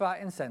left,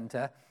 right and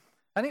centre.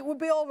 And it would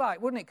be all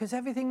right, wouldn't it? Because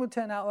everything would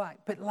turn out right.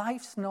 But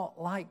life's not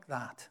like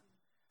that.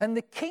 And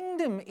the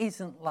kingdom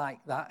isn't like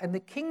that. And the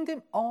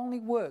kingdom only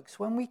works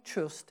when we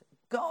trust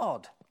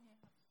God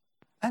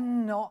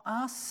and not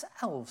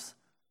ourselves.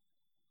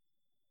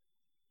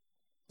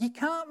 You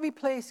can't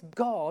replace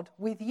God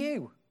with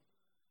you.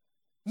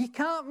 You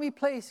can't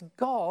replace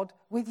God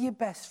with your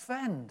best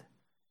friend.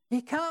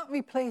 You can't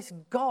replace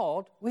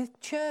God with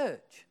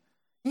church.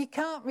 You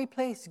can't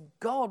replace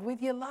God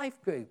with your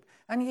life group.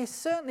 And you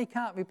certainly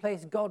can't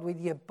replace God with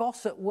your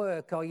boss at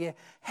work or your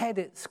head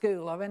at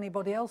school or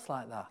anybody else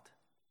like that.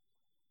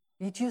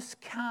 You just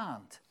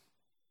can't.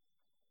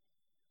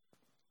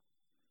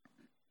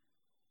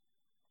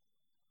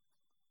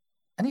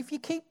 And if you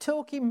keep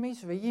talking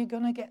misery, you're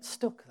going to get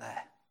stuck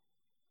there.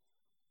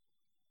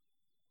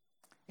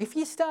 If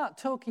you start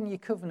talking your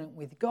covenant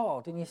with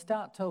God and you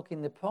start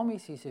talking the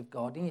promises of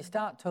God and you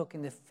start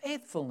talking the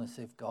faithfulness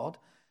of God,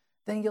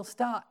 then you'll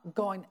start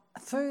going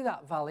through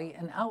that valley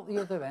and out the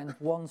other end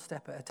one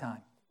step at a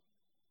time.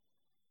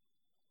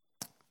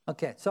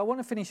 Okay, so I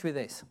want to finish with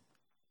this.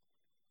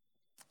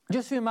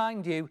 Just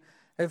remind you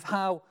of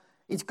how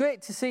it's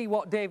great to see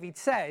what David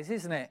says,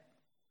 isn't it?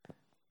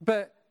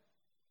 But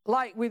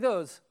like with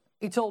us,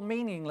 it's all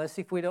meaningless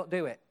if we don't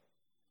do it.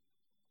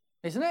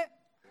 Isn't it?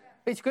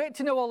 It's great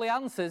to know all the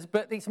answers,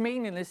 but it's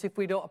meaningless if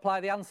we don't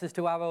apply the answers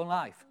to our own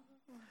life.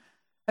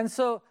 And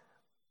so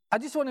I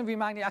just want to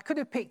remind you, I could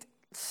have picked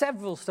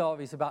several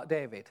stories about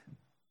David,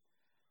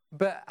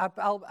 but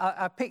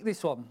I picked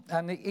this one,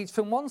 and it's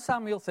from 1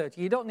 Samuel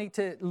 30. You don't need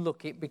to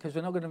look it because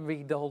we're not going to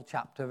read the whole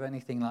chapter or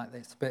anything like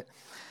this. But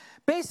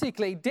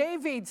basically,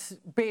 David's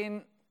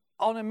been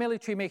on a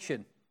military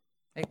mission.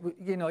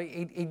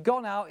 He'd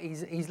gone out,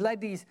 he's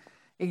led his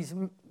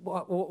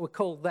what were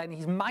called then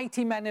his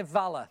mighty men of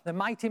valor, the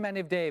mighty men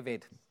of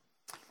David.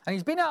 And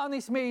he's been out on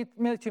this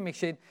military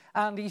mission,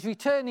 and he's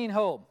returning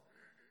home.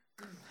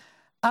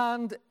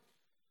 And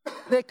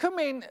they come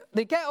in,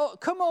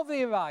 come over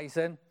the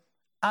horizon,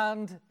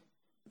 and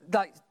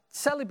like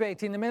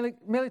celebrating the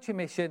military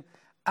mission,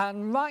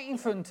 and right in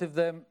front of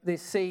them they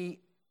see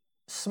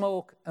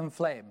smoke and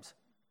flames.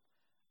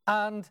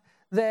 And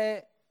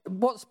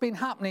what's been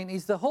happening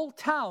is the whole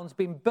town's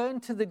been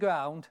burned to the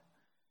ground,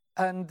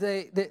 and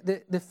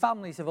the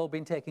families have all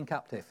been taken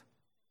captive.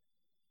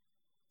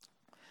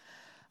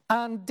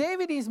 And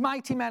David, his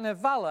mighty men of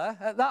valor,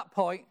 at that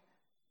point,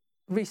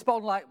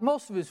 respond like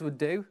most of us would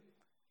do,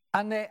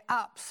 and they're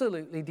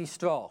absolutely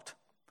distraught.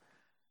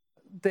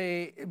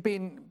 They've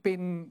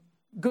been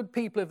good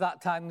people of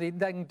that time. They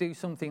then do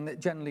something that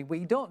generally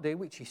we don't do,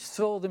 which is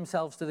throw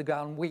themselves to the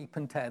ground, weep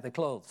and tear their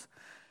clothes.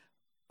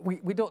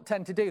 We don't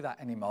tend to do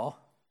that anymore.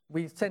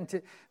 We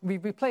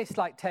replace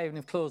like tearing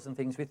of clothes and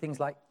things with things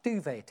like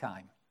duvet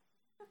time.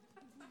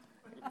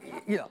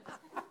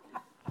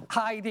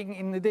 Hiding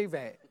in the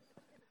duvet.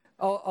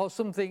 Or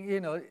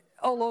something,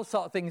 all those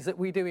sort of things that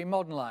we do in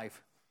modern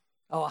life.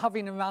 Or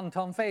having a rant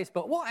on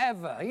Facebook,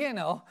 whatever,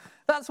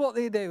 that's what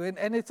they do.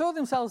 And they throw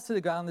themselves to the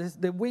ground,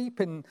 they weep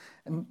and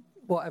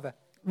whatever.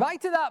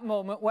 Right at that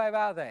moment, where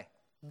are they?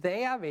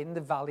 They are in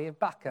the Valley of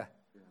Baca,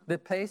 the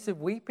place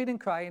of weeping and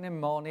crying and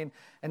mourning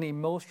and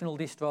emotional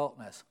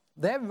distraughtness.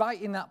 They're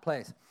right in that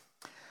place.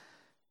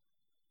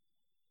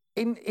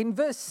 In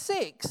verse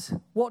 6,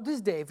 what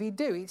does David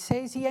do? It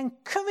says he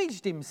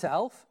encouraged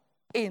himself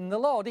in the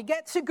Lord. He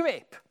gets a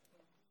grip.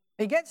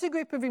 He gets a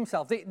grip of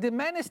himself. The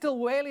men are still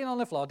wailing on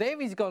the floor.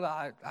 David's going,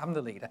 I'm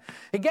the leader.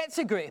 He gets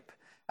a grip,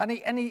 and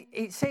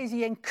it says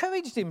he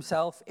encouraged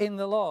himself in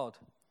the Lord.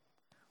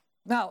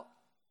 Now,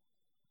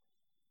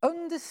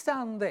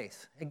 understand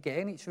this.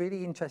 Again, it's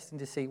really interesting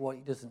to see what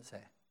it doesn't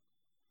say.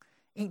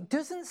 It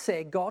doesn't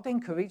say God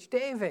encouraged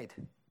David.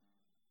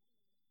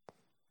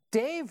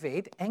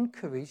 David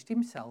encouraged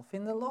himself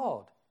in the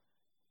Lord.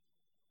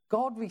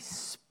 God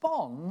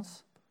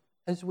responds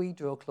as we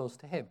draw close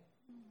to him.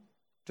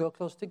 Draw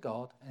close to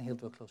God, and he'll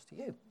draw close to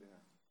you. Yeah.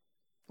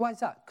 Why is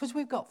that? Because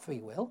we've got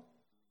free will.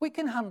 We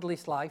can handle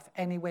this life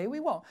any way we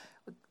want.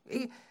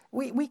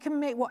 We can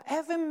make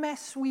whatever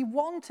mess we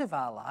want of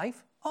our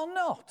life or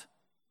not.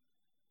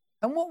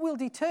 And what will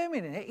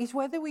determine it is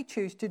whether we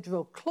choose to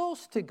draw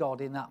close to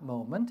God in that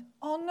moment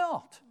or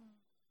not.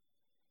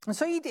 And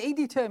so he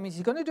determines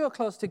he's going to draw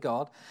close to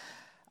God,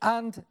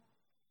 and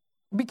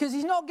because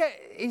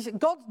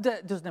God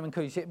doesn't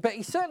encourage it, but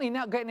he's certainly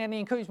not getting any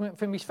encouragement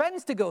from his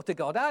friends to go to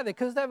God either,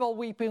 because they're all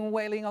weeping and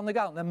wailing on the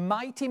ground. The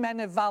mighty men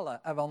of valor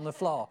are on the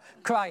floor,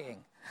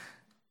 crying.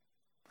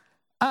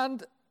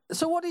 And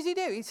so what does he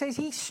do? It says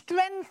he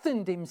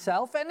strengthened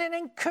himself and then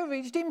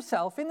encouraged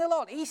himself in the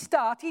Lord. He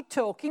started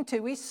talking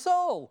to his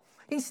soul.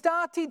 He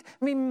started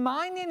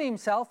reminding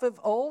himself of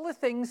all the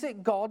things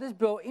that God has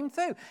brought him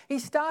through. He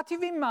started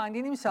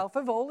reminding himself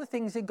of all the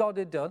things that God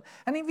had done,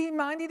 and he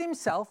reminded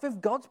himself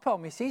of God's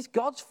promises,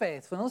 God's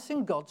faithfulness,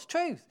 and God's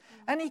truth.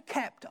 And he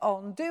kept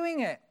on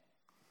doing it.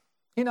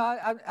 You know,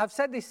 I've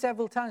said this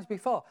several times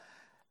before.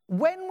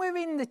 When we're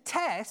in the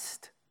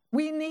test,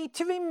 we need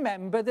to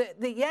remember that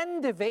the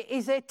end of it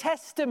is a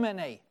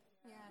testimony.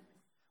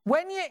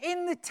 When you're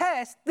in the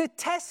test, the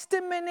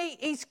testimony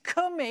is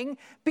coming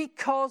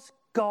because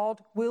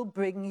God will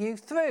bring you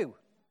through.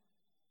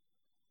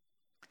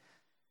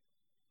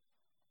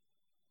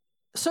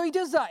 So he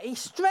does that. He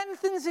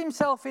strengthens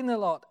himself in the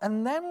Lord.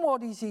 And then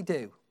what does he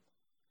do?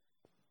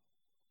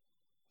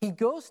 He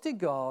goes to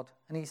God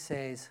and he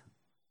says,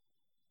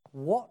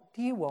 what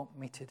do you want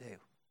me to do?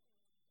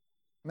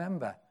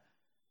 Remember,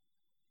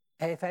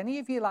 if any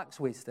of you lacks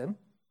wisdom,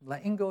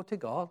 let him go to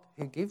God,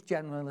 who gives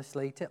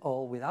generously to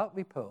all without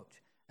reproach,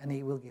 and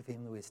he will give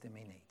him the wisdom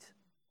he needs.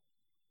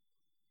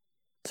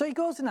 So he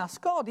goes and asks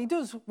God. He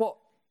does what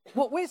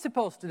we're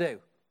supposed to do.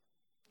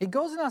 He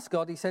goes and asks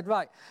God. He said,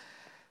 right,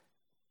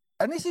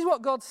 and this is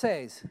what God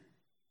says.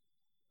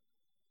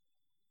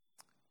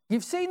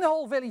 You've seen the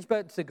whole village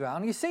burnt to the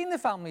ground. You've seen the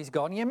families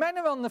gone. Your men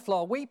are on the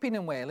floor weeping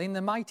and wailing.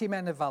 The mighty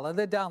men of valor,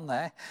 they're down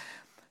there.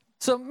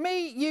 So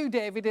me, you,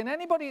 David, and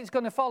anybody that's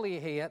going to follow you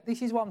here,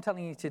 this is what I'm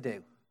telling you to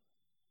do.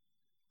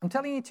 I'm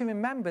telling you to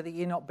remember that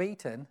you're not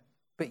beaten,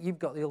 but you've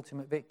got the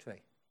ultimate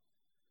victory.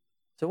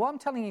 So what I'm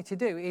telling you to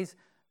do is,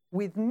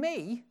 with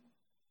me,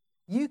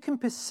 you can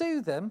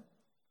pursue them,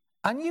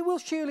 and you will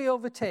surely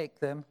overtake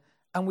them,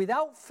 and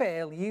without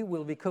fail, you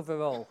will recover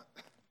all.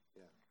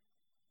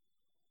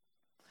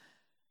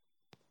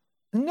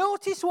 Yeah.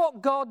 Notice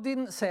what God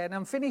didn't say, and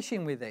I'm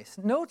finishing with this.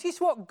 Notice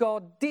what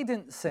God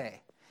didn't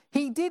say.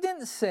 He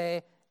didn't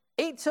say,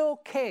 it's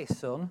okay,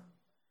 son.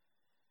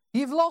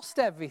 You've lost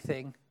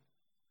everything.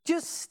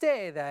 Just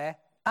stay there,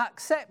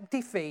 accept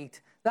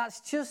defeat.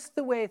 That's just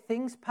the way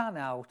things pan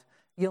out.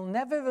 You'll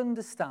never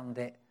understand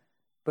it,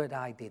 but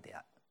I did it.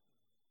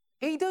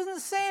 He doesn't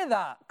say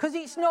that because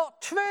it's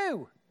not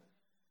true.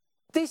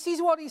 This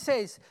is what he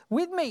says.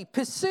 With me,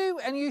 pursue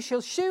and you shall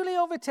surely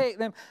overtake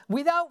them.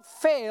 Without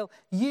fail,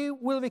 you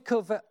will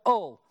recover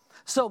all.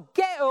 So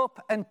get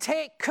up and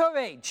take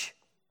courage.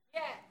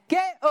 Yeah.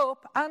 Get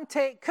up and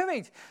take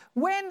courage.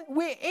 When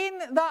we're in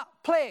that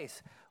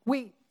place,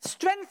 we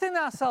strengthen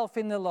ourselves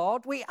in the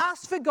Lord, we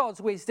ask for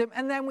God's wisdom,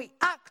 and then we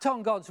act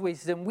on God's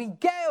wisdom. We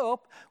get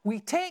up, we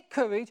take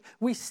courage,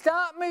 we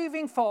start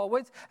moving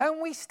forwards,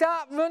 and we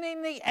start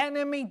running the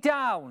enemy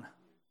down.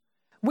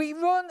 We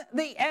run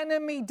the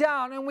enemy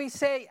down and we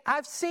say,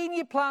 I've seen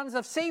your plans,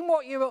 I've seen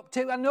what you're up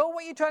to, I know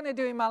what you're trying to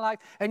do in my life,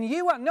 and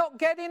you are not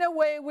getting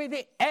away with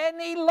it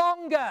any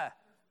longer.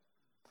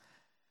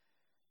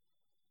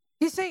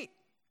 You see,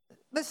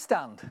 let's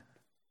stand.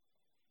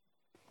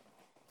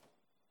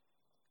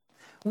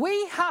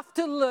 We have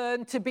to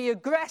learn to be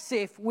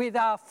aggressive with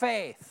our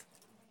faith.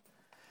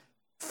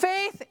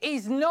 Faith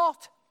is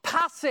not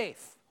passive.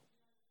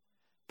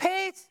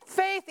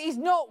 Faith is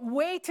not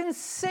wait and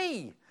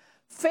see.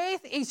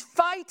 Faith is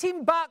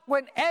fighting back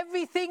when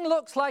everything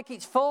looks like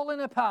it's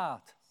falling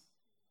apart.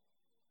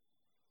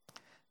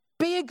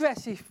 Be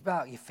aggressive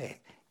about your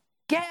faith.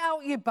 Get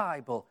out your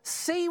Bible.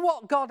 See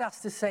what God has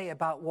to say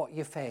about what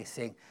you're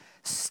facing.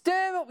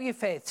 Stir up your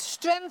faith.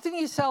 Strengthen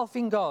yourself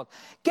in God.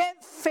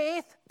 Get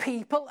faith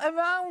people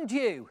around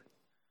you.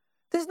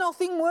 There's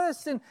nothing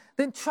worse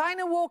than trying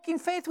to walk in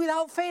faith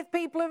without faith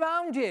people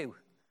around you.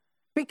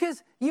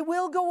 Because you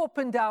will go up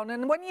and down.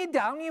 And when you're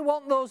down, you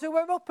want those who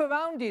are up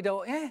around you,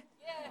 don't you?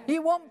 Yeah.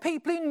 You want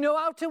people who know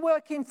how to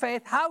work in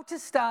faith, how to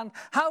stand,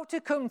 how to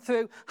come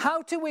through,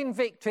 how to win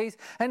victories,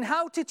 and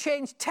how to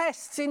change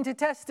tests into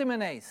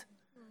testimonies.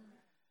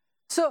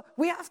 So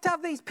we have to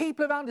have these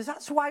people around us.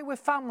 That's why we're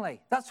family.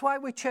 That's why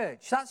we're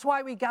church. That's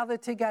why we gather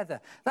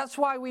together. That's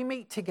why we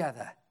meet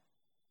together.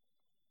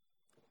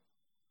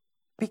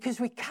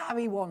 Because we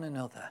carry one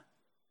another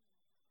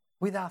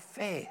with our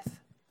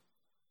faith.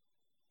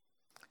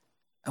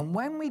 And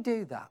when we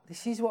do that,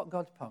 this is what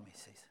God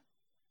promises.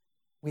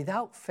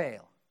 Without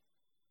fail,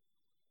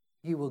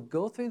 you will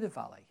go through the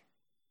valley.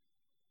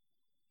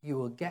 You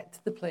will get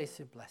to the place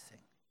of blessing.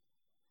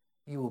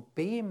 You will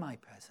be in my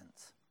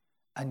presence.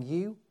 And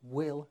you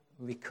will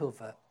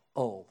recover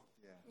all.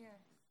 Yeah.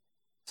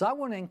 So I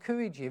want to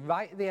encourage you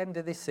right at the end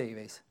of this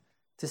series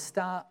to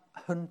start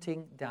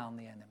hunting down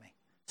the enemy.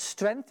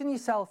 Strengthen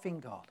yourself in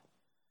God.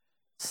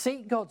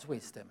 Seek God's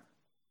wisdom.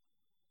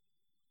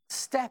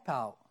 Step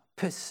out.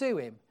 Pursue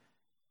him.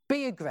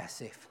 Be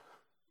aggressive.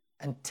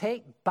 And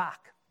take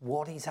back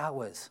what is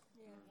ours.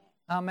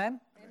 Yeah. Amen?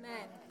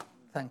 Amen.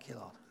 Thank you,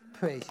 Lord.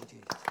 Praise you,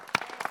 Jesus.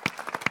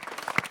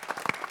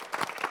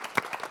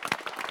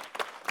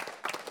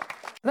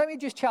 Let me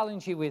just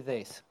challenge you with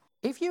this.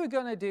 If you are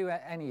going to do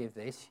any of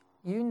this,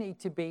 you need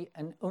to be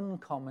an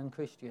uncommon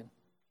Christian.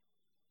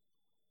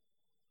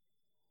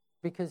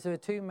 Because there are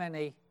too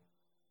many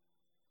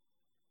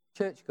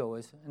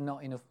churchgoers and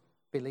not enough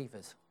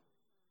believers.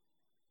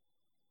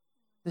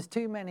 There's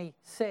too many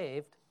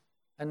saved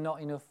and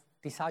not enough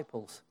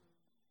disciples.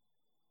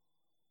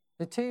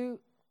 The two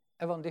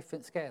are on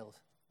different scales.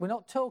 We're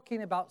not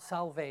talking about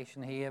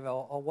salvation here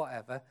or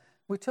whatever.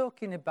 We're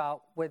talking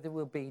about whether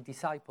we'll be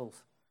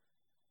disciples.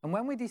 And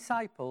when we're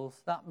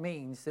disciples, that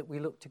means that we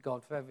look to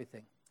God for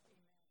everything.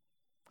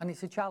 And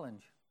it's a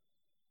challenge.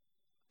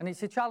 And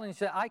it's a challenge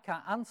that I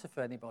can't answer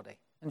for anybody.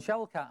 And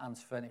Cheryl can't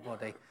answer for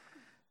anybody.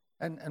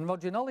 And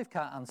Roger and Olive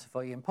can't answer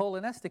for you. And Paul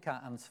and Esther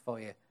can't answer for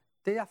you.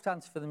 They have to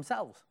answer for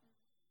themselves.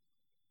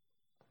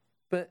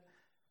 But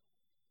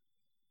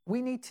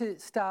we need to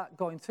start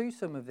going through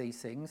some of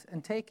these things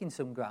and taking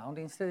some ground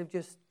instead of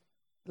just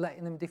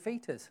letting them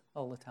defeat us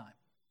all the time.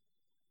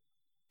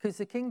 Because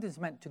the kingdom's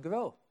meant to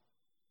grow.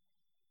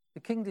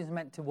 The kingdom's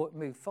meant to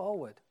move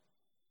forward.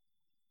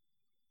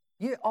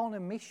 You're on a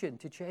mission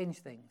to change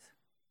things.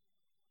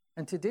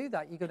 And to do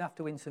that, you're going to have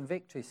to win some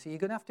victories. So you're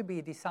going to have to be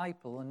a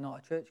disciple and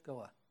not a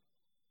churchgoer.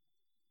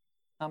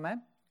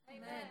 Amen?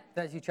 Amen.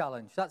 There's your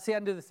challenge. That's the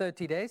end of the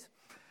 30 days.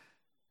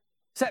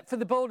 Set for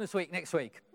the bonus week next week.